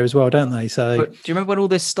out there as well, don't they? So, but do you remember when all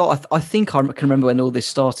this started? I think I can remember when all this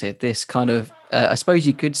started. This kind of, I suppose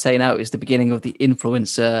you could say now, is the beginning of the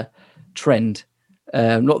influencer trend.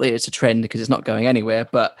 Not that it's a trend because it's not going anywhere,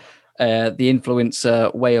 but the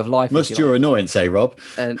influencer way of life. Must your annoyance, Rob?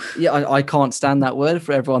 And yeah, I can't stand that word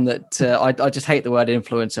for everyone that I just hate the word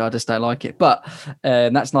influencer. I just don't like it. But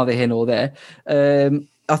that's neither here nor there.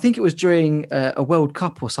 I think it was during a World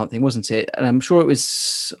Cup or something, wasn't it? And I'm sure it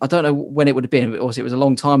was, I don't know when it would have been, but also it was a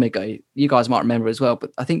long time ago. You guys might remember as well,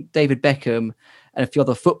 but I think David Beckham and a few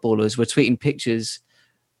other footballers were tweeting pictures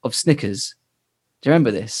of Snickers. Do you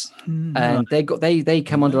remember this? Mm-hmm. And they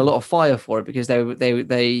come under a lot of fire for it because they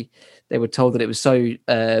were told that it was so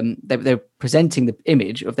they were presenting the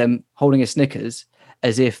image of them holding a Snickers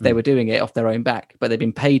as if they were doing it off their own back, but they've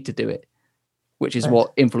been paid to do it, which is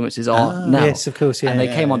what influencers are now. Yes, of course. Yeah, and they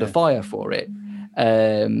came under fire for it,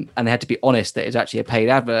 and they had to be honest that it's actually a paid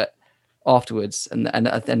advert afterwards, and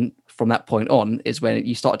then from that point on is when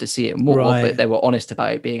you started to see it more, but they were honest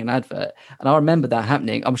about it being an advert. And I remember that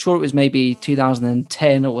happening. I'm sure it was maybe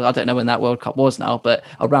 2010, or I don't know when that World Cup was now, but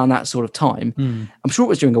around that sort of time. I'm sure it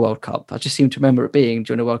was during a World Cup. I just seem to remember it being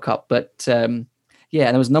during a World Cup. But yeah,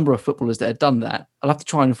 and there was a number of footballers that had done that. I'll have to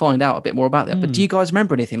try and find out a bit more about that. But do you guys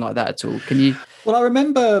remember anything like that at all? Can you? Well, I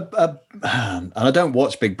remember, and I don't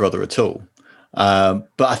watch Big Brother at all, but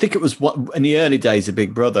I think it was in the early days of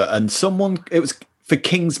Big Brother, and it was for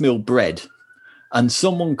Kingsmill bread, and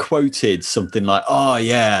someone quoted something like, "Oh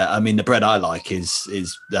yeah, I mean the bread I like is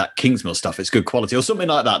that Kingsmill stuff. It's good quality," or something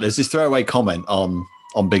like that. There's this throwaway comment on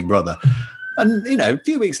Big Brother, and a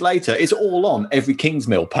few weeks later, it's all on every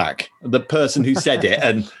Kingsmill pack. The person who said it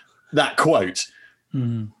and that quote,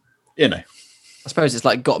 I suppose it's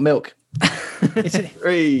like got milk.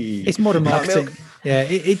 It's modern marketing. Yeah,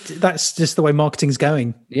 that's just the way marketing's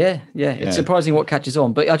going. Yeah. It's surprising what catches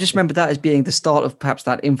on. But I just remember that as being the start of perhaps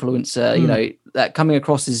that influencer, that coming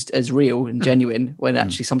across as real and genuine when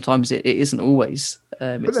actually sometimes it isn't always.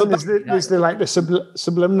 But then there's the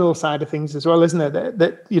subliminal side of things as well, isn't there?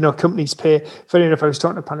 That companies pay. Funny enough, I was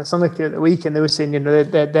talking to Panasonic the other week, and they were saying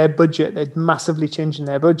their budget, they're massively changing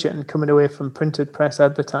their budget and coming away from printed press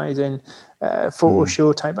advertising, photo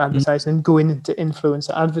show type advertising, and going into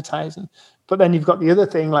influencer advertising. But then you've got the other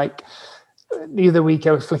thing, like the other week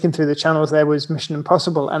I was flicking through the channels, there was Mission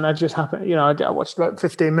Impossible, and I just happened, I watched about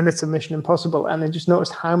 15 minutes of Mission Impossible, and I just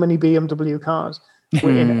noticed how many BMW cars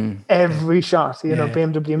were in every shot,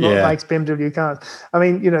 BMW motorbikes, BMW cars. I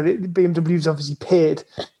mean, the BMW's obviously paid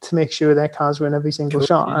to make sure their cars were in every single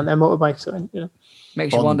shot, and their motorbikes are,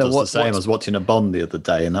 Makes you wonder what's the same. I was watching a Bond the other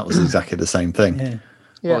day, and that was exactly the same thing.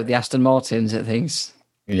 Yeah. Or the Aston Martins and things.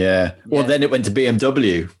 Yeah. Well, then it went to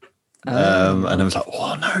BMW. And I was like,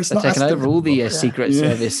 "Oh no, it's not." They're taking over all the Secret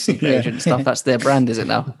Service agent stuff. That's their brand, is it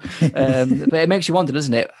now? But it makes you wonder,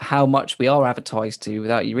 doesn't it, how much we are advertised to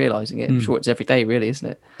without you realising it. I'm sure it's every day, really, isn't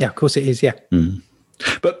it? Yeah, of course it is. Yeah.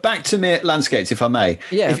 But back to mere landscapes, if I may.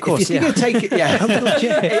 Yeah, of course. If you're going to take it,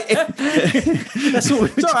 that's what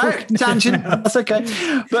we're talking. Tangent. That's okay.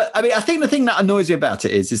 But I mean, I think the thing that annoys me about it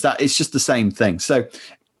is that it's just the same thing. So.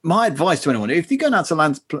 My advice to anyone, if you're going out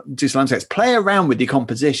to do some landscapes, play around with your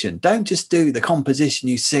composition. Don't just do the composition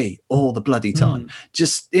you see all the bloody time.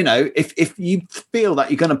 Just, if you feel that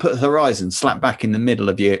you're going to put a horizon slap back in the middle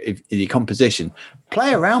of your composition,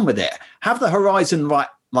 play around with it. Have the horizon right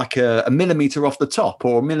like a millimeter off the top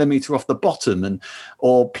or a millimeter off the bottom,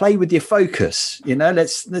 or play with your focus.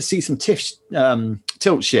 Let's see some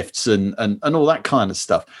tilt shifts and all that kind of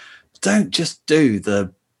stuff. Don't just do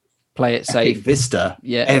the play it safe vista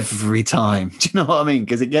every time. Do you know what I mean?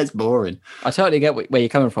 Because it gets boring. I totally get where you're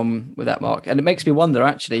coming from with that, Mark, and it makes me wonder,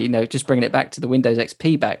 actually, just bringing it back to the Windows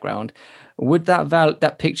XP background, would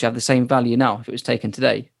that picture have the same value now if it was taken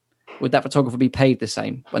today? Would that photographer be paid the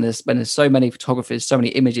same when there's so many photographers, so many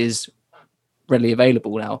images readily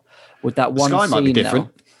available now? Would that one Sky might be different?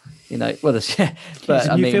 But there's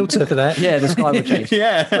a new filter for that. Yeah, the sky would change.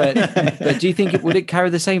 But do you think would it carry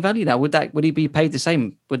the same value now? Would he be paid the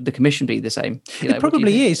same? Would the commission be the same? It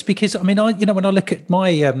probably is, because I mean, when I look at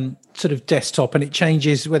my sort of desktop and it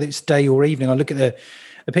changes whether it's day or evening, I look at the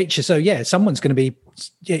picture. So yeah, someone's going to be.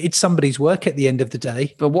 It's somebody's work at the end of the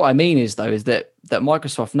day. But what I mean is, though, is that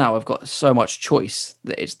Microsoft now have got so much choice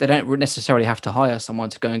that they don't necessarily have to hire someone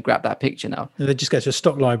to go and grab that picture now. They just go to a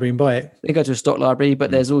stock library and buy it. They go to a stock library, but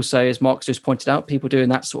there's also, as Mark's just pointed out, people doing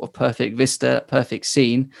that sort of perfect vista, perfect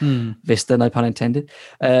scene, vista, no pun intended,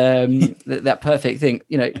 that perfect thing,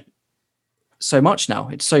 so much now.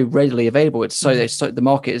 It's so readily available. It's so the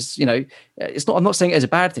market is, it's not. I'm not saying it as a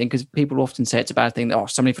bad thing, because people often say it's a bad thing that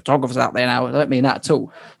so many photographers out there now. I don't mean that at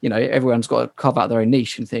all. Everyone's got to carve out their own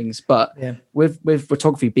niche and things. But with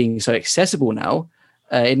photography being so accessible now,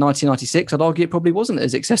 in 1996, I'd argue it probably wasn't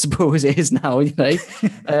as accessible as it is now. I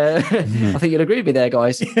think you'll agree with me there,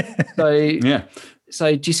 guys.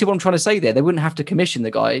 So do you see what I'm trying to say there? They wouldn't have to commission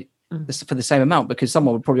the guy for the same amount because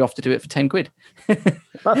someone would probably have to do it for 10 quid.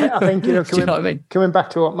 I think coming back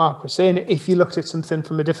to what Mark was saying, if you looked at something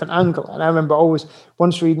from a different angle, and I remember always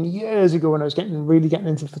once reading years ago when I was really getting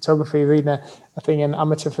into photography, reading an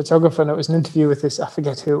amateur photographer, and it was an interview with this, I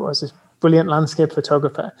forget who it was, this brilliant landscape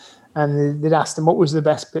photographer, and they'd asked him what was his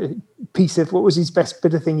best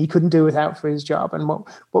bit of thing he couldn't do without for his job, and what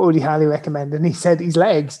would he highly recommend? And he said his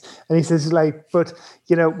legs, and he says but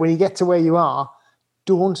when you get to where you are,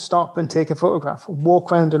 don't stop and take a photograph.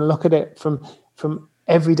 Walk around and look at it from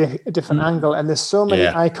every different angle. And there's so many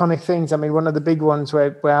iconic things. I mean, one of the big ones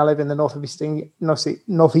where I live in the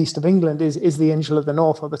northeast of England is the Angel of the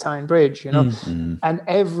North or the Tyne Bridge, and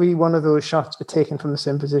every one of those shots are taken from the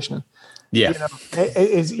same position. Yeah.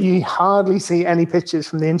 You hardly see any pictures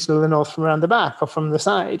from the Angel of the North from around the back or from the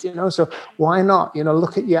side, so why not,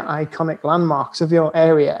 look at your iconic landmarks of your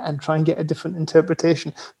area and try and get a different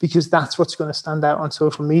interpretation, because that's what's going to stand out on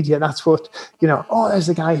social media. That's what, there's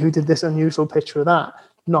a guy who did this unusual picture of that,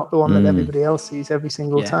 not the one that everybody else sees every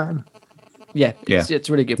single time. Yeah. It's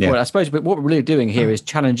a really good point. I suppose what we're really doing here is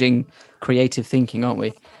challenging creative thinking, aren't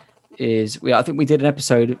we? I think we did an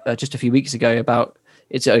episode just a few weeks ago about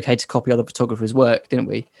it's okay to copy other photographers' work, didn't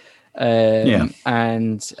we?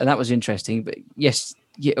 And that was interesting. But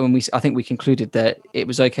I think we concluded that it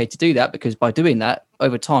was okay to do that because by doing that,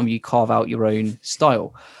 over time you carve out your own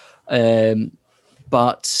style.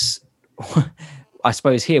 But I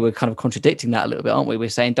suppose here we're kind of contradicting that a little bit, aren't we? We're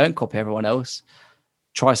saying don't copy everyone else,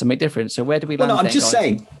 try something different. So where do we land? Well, no, I'm just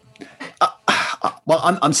saying.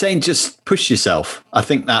 I'm saying just push yourself. I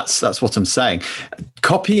think that's what I'm saying.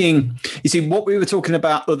 Copying, you see, what we were talking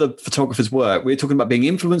about other photographers' work, we were talking about being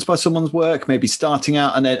influenced by someone's work, maybe starting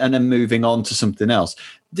out and then moving on to something else.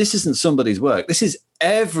 This isn't somebody's work. This is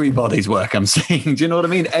everybody's work, I'm saying. Do you know what I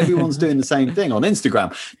mean? Everyone's doing the same thing on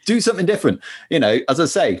Instagram. Do something different. As I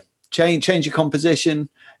say, change your composition.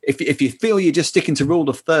 If you feel you're just sticking to rule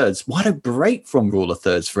of thirds, why don't break from rule of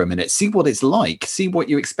thirds for a minute? See what it's like. See what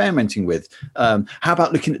you're experimenting with. How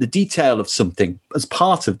about looking at the detail of something as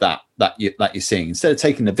part of that you're seeing? Instead of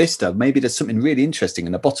taking the vista, maybe there's something really interesting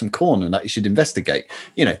in the bottom corner that you should investigate.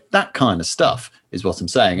 That kind of stuff is what I'm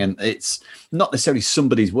saying. And it's not necessarily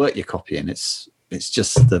somebody's work you're copying. It's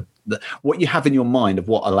just the what you have in your mind of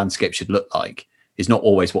what a landscape should look like is not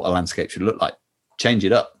always what a landscape should look like. Change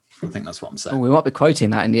it up. I think that's what I'm saying. We might be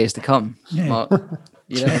quoting that in years to come, Mark.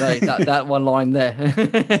 That one line there.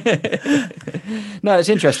 No, it's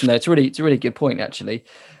interesting though. It's a really good point actually.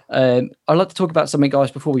 I'd like to talk about something,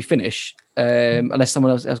 guys, before we finish. Unless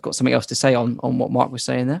someone else has got something else to say on what Mark was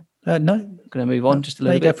saying there. No. I'm going to move on just a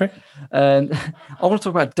little bit. Go for it. I want to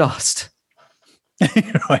talk about dust.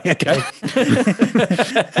 Right, okay.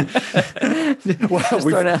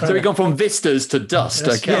 So we've gone from vistas to dust.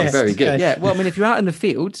 Okay, very good. Yeah, well, I mean, if you're out in the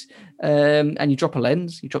field and you drop a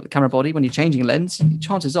lens, you drop the camera body when you're changing a lens,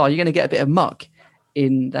 chances are you're going to get a bit of muck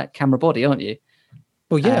in that camera body, aren't you?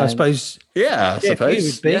 Well, yeah, I suppose. Yeah, I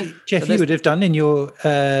suppose. Jeff, you would have done in your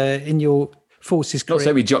forces career. Not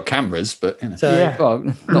say we jot cameras, but well,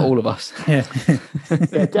 not all of us.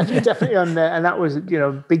 Definitely on there. And that was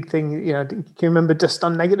big thing. Can you remember dust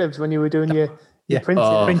on negatives when you were doing your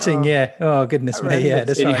printing? Yeah. Oh goodness me. Yeah,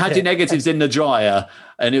 that's and right. You had your negatives in the dryer,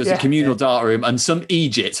 and it was a communal data room, and some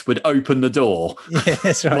Egypt would open the door. Yeah,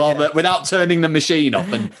 that's right. Without turning the machine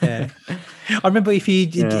off. And I remember if you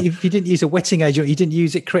didn't use a wetting agent, you didn't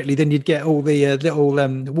use it correctly, then you'd get all the little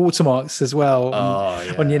watermarks as well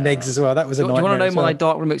on your negs as well. That was a nightmare. Do you want to know my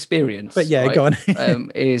darkroom experience? But go on.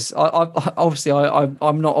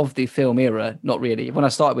 I'm not of the film era, not really. When I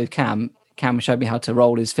started with Cam showed me how to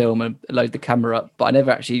roll his film and load the camera up, but I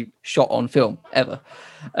never actually shot on film ever.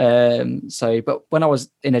 But when I was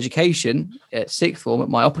in education at sixth form at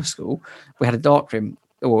my upper school, we had a darkroom,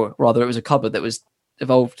 or rather it was a cupboard that was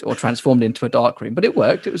evolved or transformed into a darkroom, but it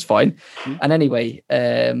worked. It was fine. And anyway,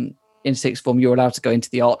 in sixth form, you're allowed to go into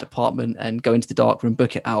the art department and go into the darkroom,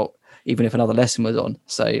 book it out, even if another lesson was on.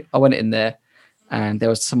 So I went in there and there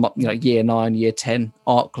was some, year 9, year 10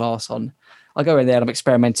 art class on. I go in there and I'm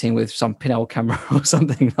experimenting with some Pinel camera or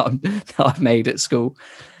something that I've made at school.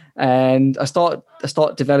 And I start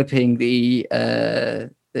developing the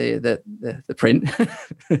print.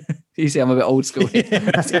 You see, I'm a bit old school here.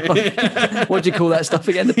 What do you call that stuff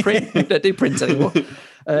again? The print? We don't do prints anymore.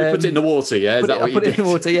 You put it in the water, yeah? Is that what you put did? it in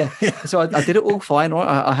the water, yeah. So I did it all fine. Right?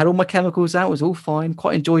 I had all my chemicals out. It was all fine.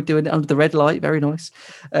 Quite enjoyed doing it under the red light. Very nice.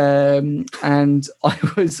 And I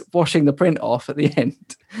was washing the print off at the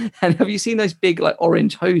end. And have you seen those big like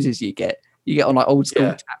orange hoses you get on like old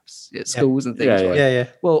school taps at schools and things? Right? Yeah.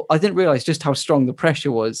 Well, I didn't realize just how strong the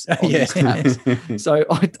pressure was on these taps. So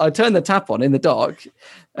I turned the tap on in the dark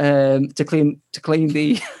to clean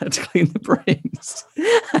the brains.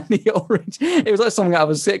 And the orange, it was like something out of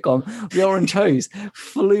a sitcom. The orange hose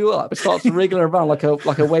flew up. It starts wriggling around like a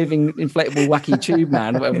waving inflatable wacky tube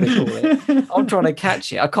man, whatever they call it. I'm trying to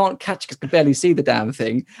catch it. I can't catch it because I can barely see the damn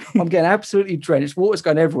thing. I'm getting absolutely drenched. Water's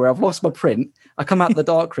going everywhere. I've lost my print. I come out of the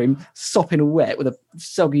darkroom sopping wet with a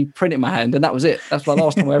soggy print in my hand, and that was it. That's the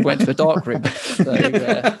last time I ever went to a darkroom. So,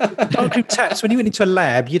 darkroom taps. When you went into a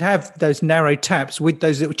lab, you'd have those narrow taps with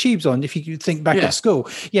those little tubes on. If you think back at school,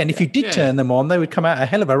 and if you did turn them on, they would come out a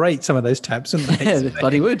hell of a rate. Some of those taps, wouldn't they? Yeah, they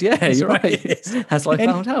bloody would. Yeah, you're right. As I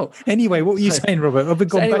found out. Anyway, what were you saying, Robert? I've been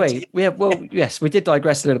gone back to you. Yes, we did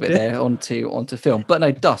digress a little bit there onto film, but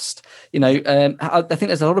no, dust. I think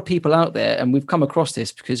there's a lot of people out there, and we've come across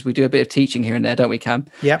this because we do a bit of teaching here and there, don't we, Cam?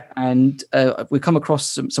 Yeah. And we've come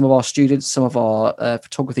across some of our students, some of our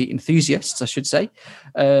photography enthusiasts, I should say,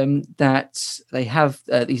 that they have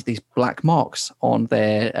these black marks on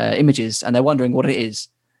their images, and they're wondering what it is.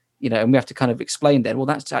 And we have to kind of explain then, well,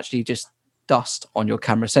 that's actually just dust on your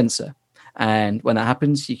camera sensor. And when that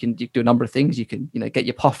happens, you can do a number of things. You can, get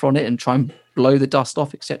your puffer on it and try and blow the dust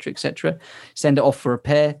off, etc., send it off for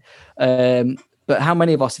repair. But how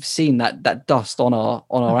many of us have seen that dust on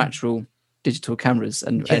our actual digital cameras,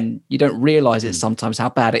 and you don't realize it sometimes how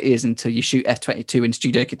bad it is until you shoot F22 in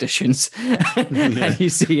studio conditions and you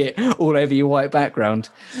see it all over your white background.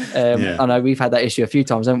 I know we've had that issue a few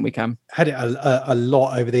times, haven't we, Cam? Had it a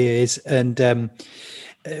lot over the years, and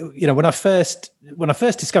when I first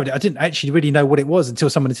discovered it, I didn't actually really know what it was until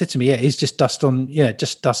someone said to me, it's just dust on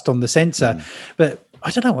the sensor. But I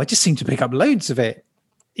don't know, I just seem to pick up loads of it.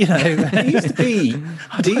 There used to be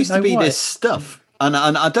this stuff. And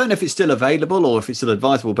I don't know if it's still available or if it's still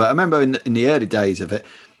advisable, but I remember in the early days of it,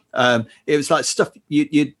 it was like stuff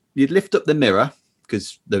you'd lift up the mirror,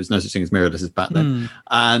 because there was no such thing as mirrorless back then,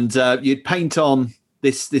 and you'd paint on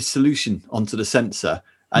this solution onto the sensor,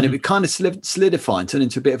 and it would kind of solidify and turn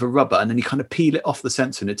into a bit of a rubber, and then you kind of peel it off the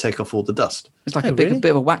sensor and it'd take off all the dust. It's like a bit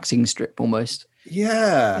of a waxing strip almost.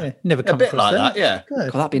 Yeah, never come a bit like that. Yeah,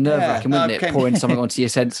 God, that'd be nerve-wracking, wouldn't it? Pouring something onto your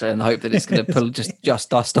sensor and hope that it's going to pull just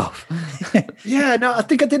dust off. Yeah, no, I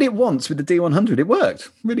think I did it once with the D100. It worked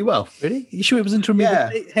really well. Really? You sure it wasn't to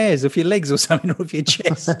remove hairs off your legs or something, or off your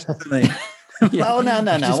chest? Yeah. Oh, no.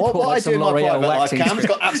 What I do in my private life, Cam, has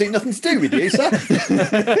got absolutely nothing to do with you, sir.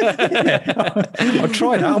 I'll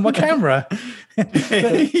try that on my camera.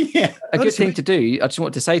 A good thing to do, I just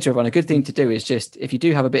want to say to everyone, a good thing to do is just, if you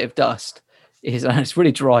do have a bit of dust, and it's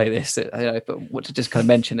really dry, but what to just kind of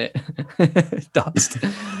mention it, dust.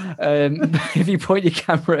 If you point your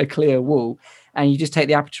camera at a clear wall and you just take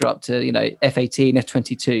the aperture up to, F18,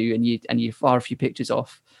 F22, and you fire a few pictures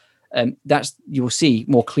off, you will see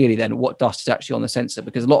more clearly then what dust is actually on the sensor,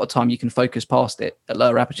 because a lot of time you can focus past it at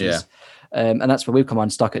lower apertures. And that's where we've come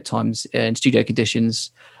unstuck at times in studio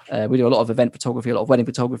conditions. We do a lot of event photography, a lot of wedding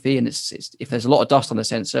photography, and it's if there's a lot of dust on the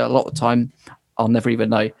sensor, a lot of the time I'll never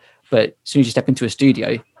even know. But as soon as you step into a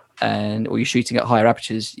studio or you're shooting at higher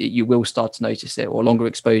apertures, you will start to notice it, or longer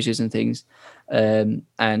exposures and things. And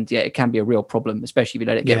it can be a real problem, especially if you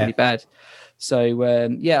let it get really bad. So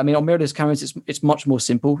on mirrorless cameras, it's much more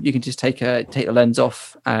simple. You can just take the lens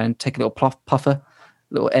off and take a little puffer,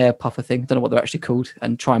 little air puffer thing. I don't know what they're actually called,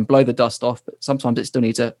 and try and blow the dust off. But sometimes it still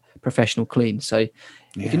needs a professional clean. So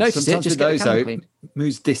if you notice it, just get the camera clean.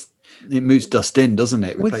 It moves dust in, doesn't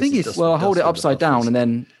it? Well, the thing is, I hold it upside down and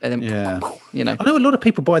then I know a lot of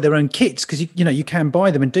people buy their own kits because you can buy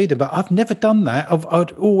them and do them, but I've never done that.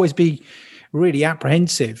 I'd always be really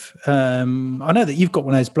apprehensive. I know that you've got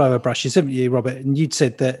one of those blower brushes, haven't you, Robert? And you'd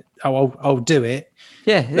said that, I'll do it.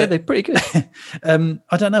 Yeah, they're pretty good.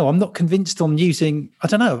 I don't know. I'm not convinced on using. I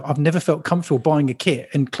don't know. I've never felt comfortable buying a kit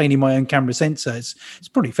and cleaning my own camera sensors. It's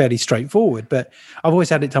probably fairly straightforward, but I've always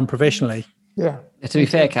had it done professionally. Yeah. To be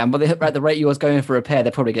fair, Cam, but at the rate you was going for repair,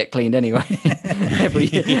 they probably get cleaned anyway.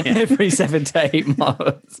 every 7 to 8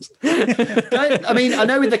 months. I mean, I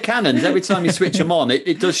know with the Canons, every time you switch them on,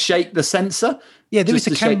 it does shake the sensor. Yeah, there is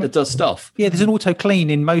a shake the dust off. Yeah, there's an auto clean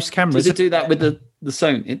in most cameras. Does it do that with the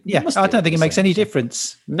Sony? I don't think it makes any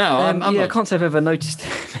difference. No, I can't say I've ever noticed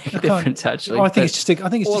a difference actually. I think it's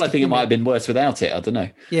it might have been worse without it. I don't know.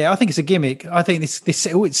 Yeah, I think it's a gimmick. I think this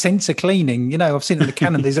it's sensor cleaning. I've seen in the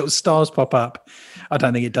Canon these little stars pop up. I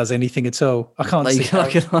don't think it does anything at all. I can't Like,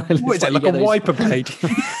 see. What is it, like a wiper blade?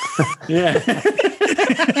 Yeah.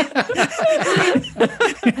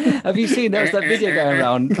 Have you seen there was that video going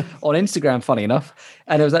around on Instagram, funny enough,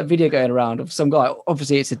 and there was that video going around of some guy,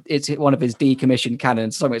 obviously it's one of his decommissioned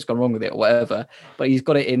cannons, something's gone wrong with it or whatever, but he's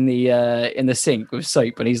got it in the sink with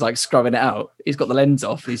soap and he's like scrubbing it out. He's got the lens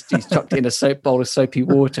off, he's chucked it in a soap bowl of soapy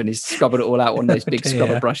water and he's scrubbing it all out on those big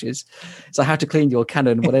scrubber brushes. So how to clean your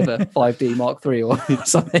Canon whatever 5D Mark III or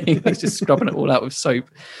something. He's just scrubbing it all out with soap.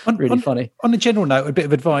 Really funny. On a general note, a bit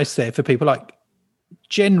of advice there for people, like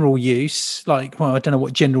general use, like, well, I don't know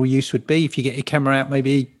what general use would be if you get your camera out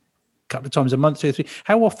maybe a couple of times a month, 2 or 3.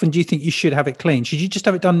 How often do you think you should have it cleaned? Should you just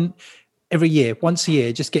have it done every year, once a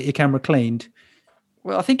year, just get your camera cleaned?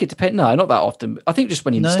 Well, I think it depends. No, not that often. I think just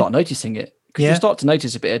when you start noticing it, because you start to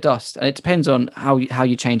notice a bit of dust, and it depends on how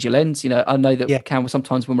you change your lens. You know, I know that camera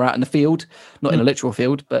sometimes when we're out in the field, not in a literal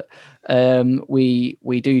field, but we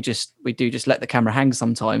do just let the camera hang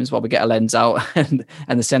sometimes while we get a lens out, and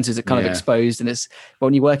the sensors are kind of exposed. And it's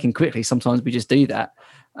when you're working quickly, sometimes we just do that.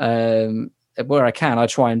 Where I can, I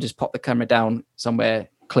try and just pop the camera down somewhere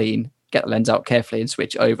clean, get the lens out carefully, and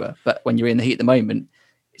switch over. But when you're in the heat at the moment,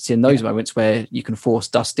 it's in those moments where you can force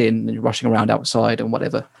dust in and you're rushing around outside and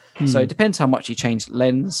whatever. So it depends how much you change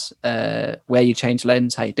lens, where you change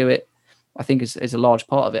lens, how you do it. I think is a large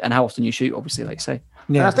part of it, and how often you shoot, obviously, like you say.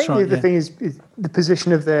 Yeah, and I think the other thing is the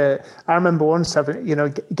position of the. I remember once having,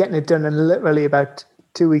 getting it done, and literally about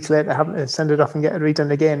 2 weeks later having to send it off and get it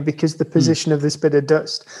redone again, because the position of this bit of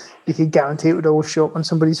dust, you could guarantee it would always show up on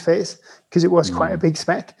somebody's face, because it was quite a big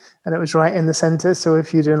speck and it was right in the center. So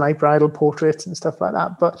if you're doing like bridal portraits and stuff like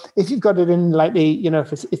that, but if you've got it in like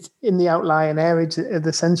if it's in the outlying areas of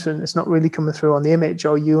the sensor and it's not really coming through on the image,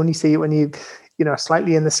 or you only see it when you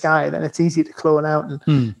slightly in the sky, then it's easy to clone out,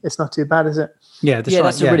 and it's not too bad, is it? Yeah,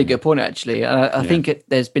 that's a really good point, actually. I think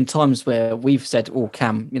there's been times where we've said, "Oh,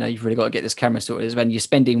 Cam, you've really got to get this camera sorted." Is when you're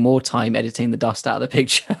spending more time editing the dust out of the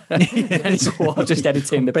picture than just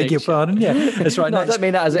editing the picture. Beg your pardon. Yeah, that's right. No, I don't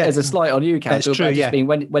mean that as a slight on you, Cam. That's true. Just mean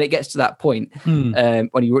when it gets to that point,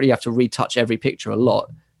 when you really have to retouch every picture a lot,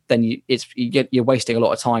 then you're wasting a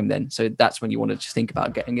lot of time. Then, so that's when you want to just think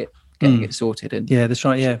about getting it sorted and that's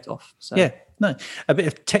right. Yeah, off. So. Yeah. No, a bit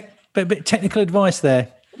of technical advice there.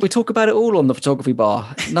 We talk about it all on the photography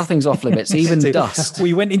bar. Nothing's off limits, even dust.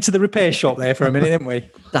 We went into the repair shop there for a minute, didn't we?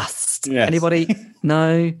 Dust. Yes. Anybody?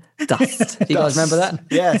 No. Dust. Do you guys remember that?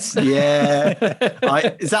 Yes. Yeah.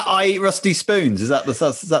 Is that I eat rusty spoons? Is that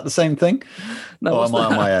the same thing? No. Or am I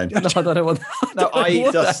on my own? No, I don't know what. I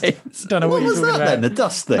eat dust. Don't know what was that then? The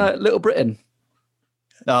dust thing. No, Little Britain.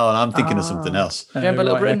 No, I'm thinking of something else. Remember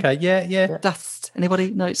Little Britain? Okay. Yeah. Dust.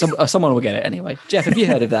 Anybody? No. Someone will get it anyway. Jeff, have you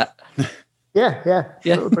heard of that? Yeah.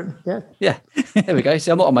 Little Britain, yeah. There we go.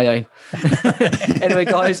 See, I'm not on my own. Anyway,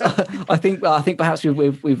 guys, I think perhaps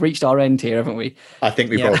we've reached our end here, haven't we? I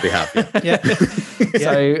think we probably have. Yeah.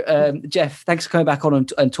 So, Jeff, thanks for coming back on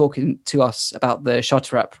and talking to us about the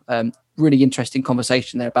Shutter App. Really interesting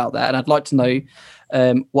conversation there about that, and I'd like to know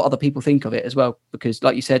what other people think of it as well, because,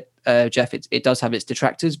 like you said, Jeff, it does have its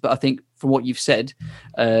detractors, but I think from what you've said,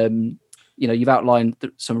 you've outlined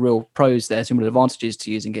some real pros there, some real advantages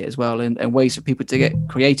to using it as well, and ways for people to get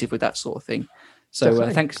creative with that sort of thing.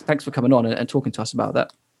 So thanks for coming on and talking to us about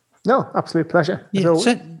that. No, absolute pleasure.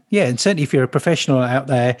 Yeah, and certainly if you're a professional out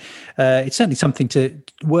there, it's certainly something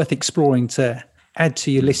worth exploring to add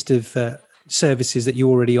to your list of services that you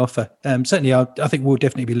already offer. Certainly, I think we'll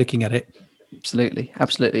definitely be looking at it.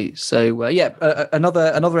 Absolutely. So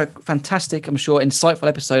another fantastic, I'm sure, insightful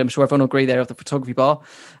episode. I'm sure everyone will agree there, of the Photography Bar.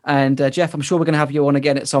 And Jeff, I'm sure we're going to have you on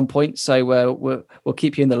again at some point. So we'll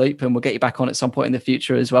keep you in the loop, and we'll get you back on at some point in the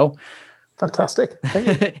future as well. Fantastic. Thank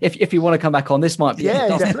you. if you want to come back on, this might be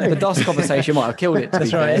the dust conversation might have killed it.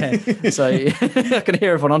 That's right. Yeah. So I can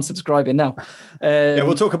hear everyone unsubscribing now.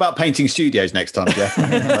 We'll talk about painting studios next time, Jeff.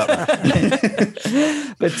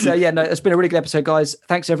 But it's been a really good episode, guys.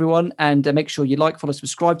 Thanks everyone, and make sure you like, follow,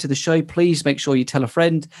 subscribe to the show. Please make sure you tell a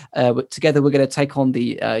friend. Together we're going to take on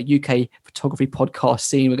the UK photography podcast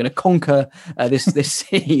scene. We're going to conquer this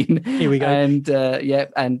scene. Here we go. And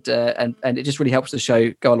and it just really helps the show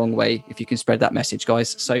go a long way if you can spread that message,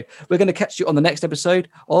 guys. So we're going to catch you on the next episode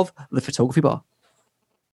of the Photography Bar.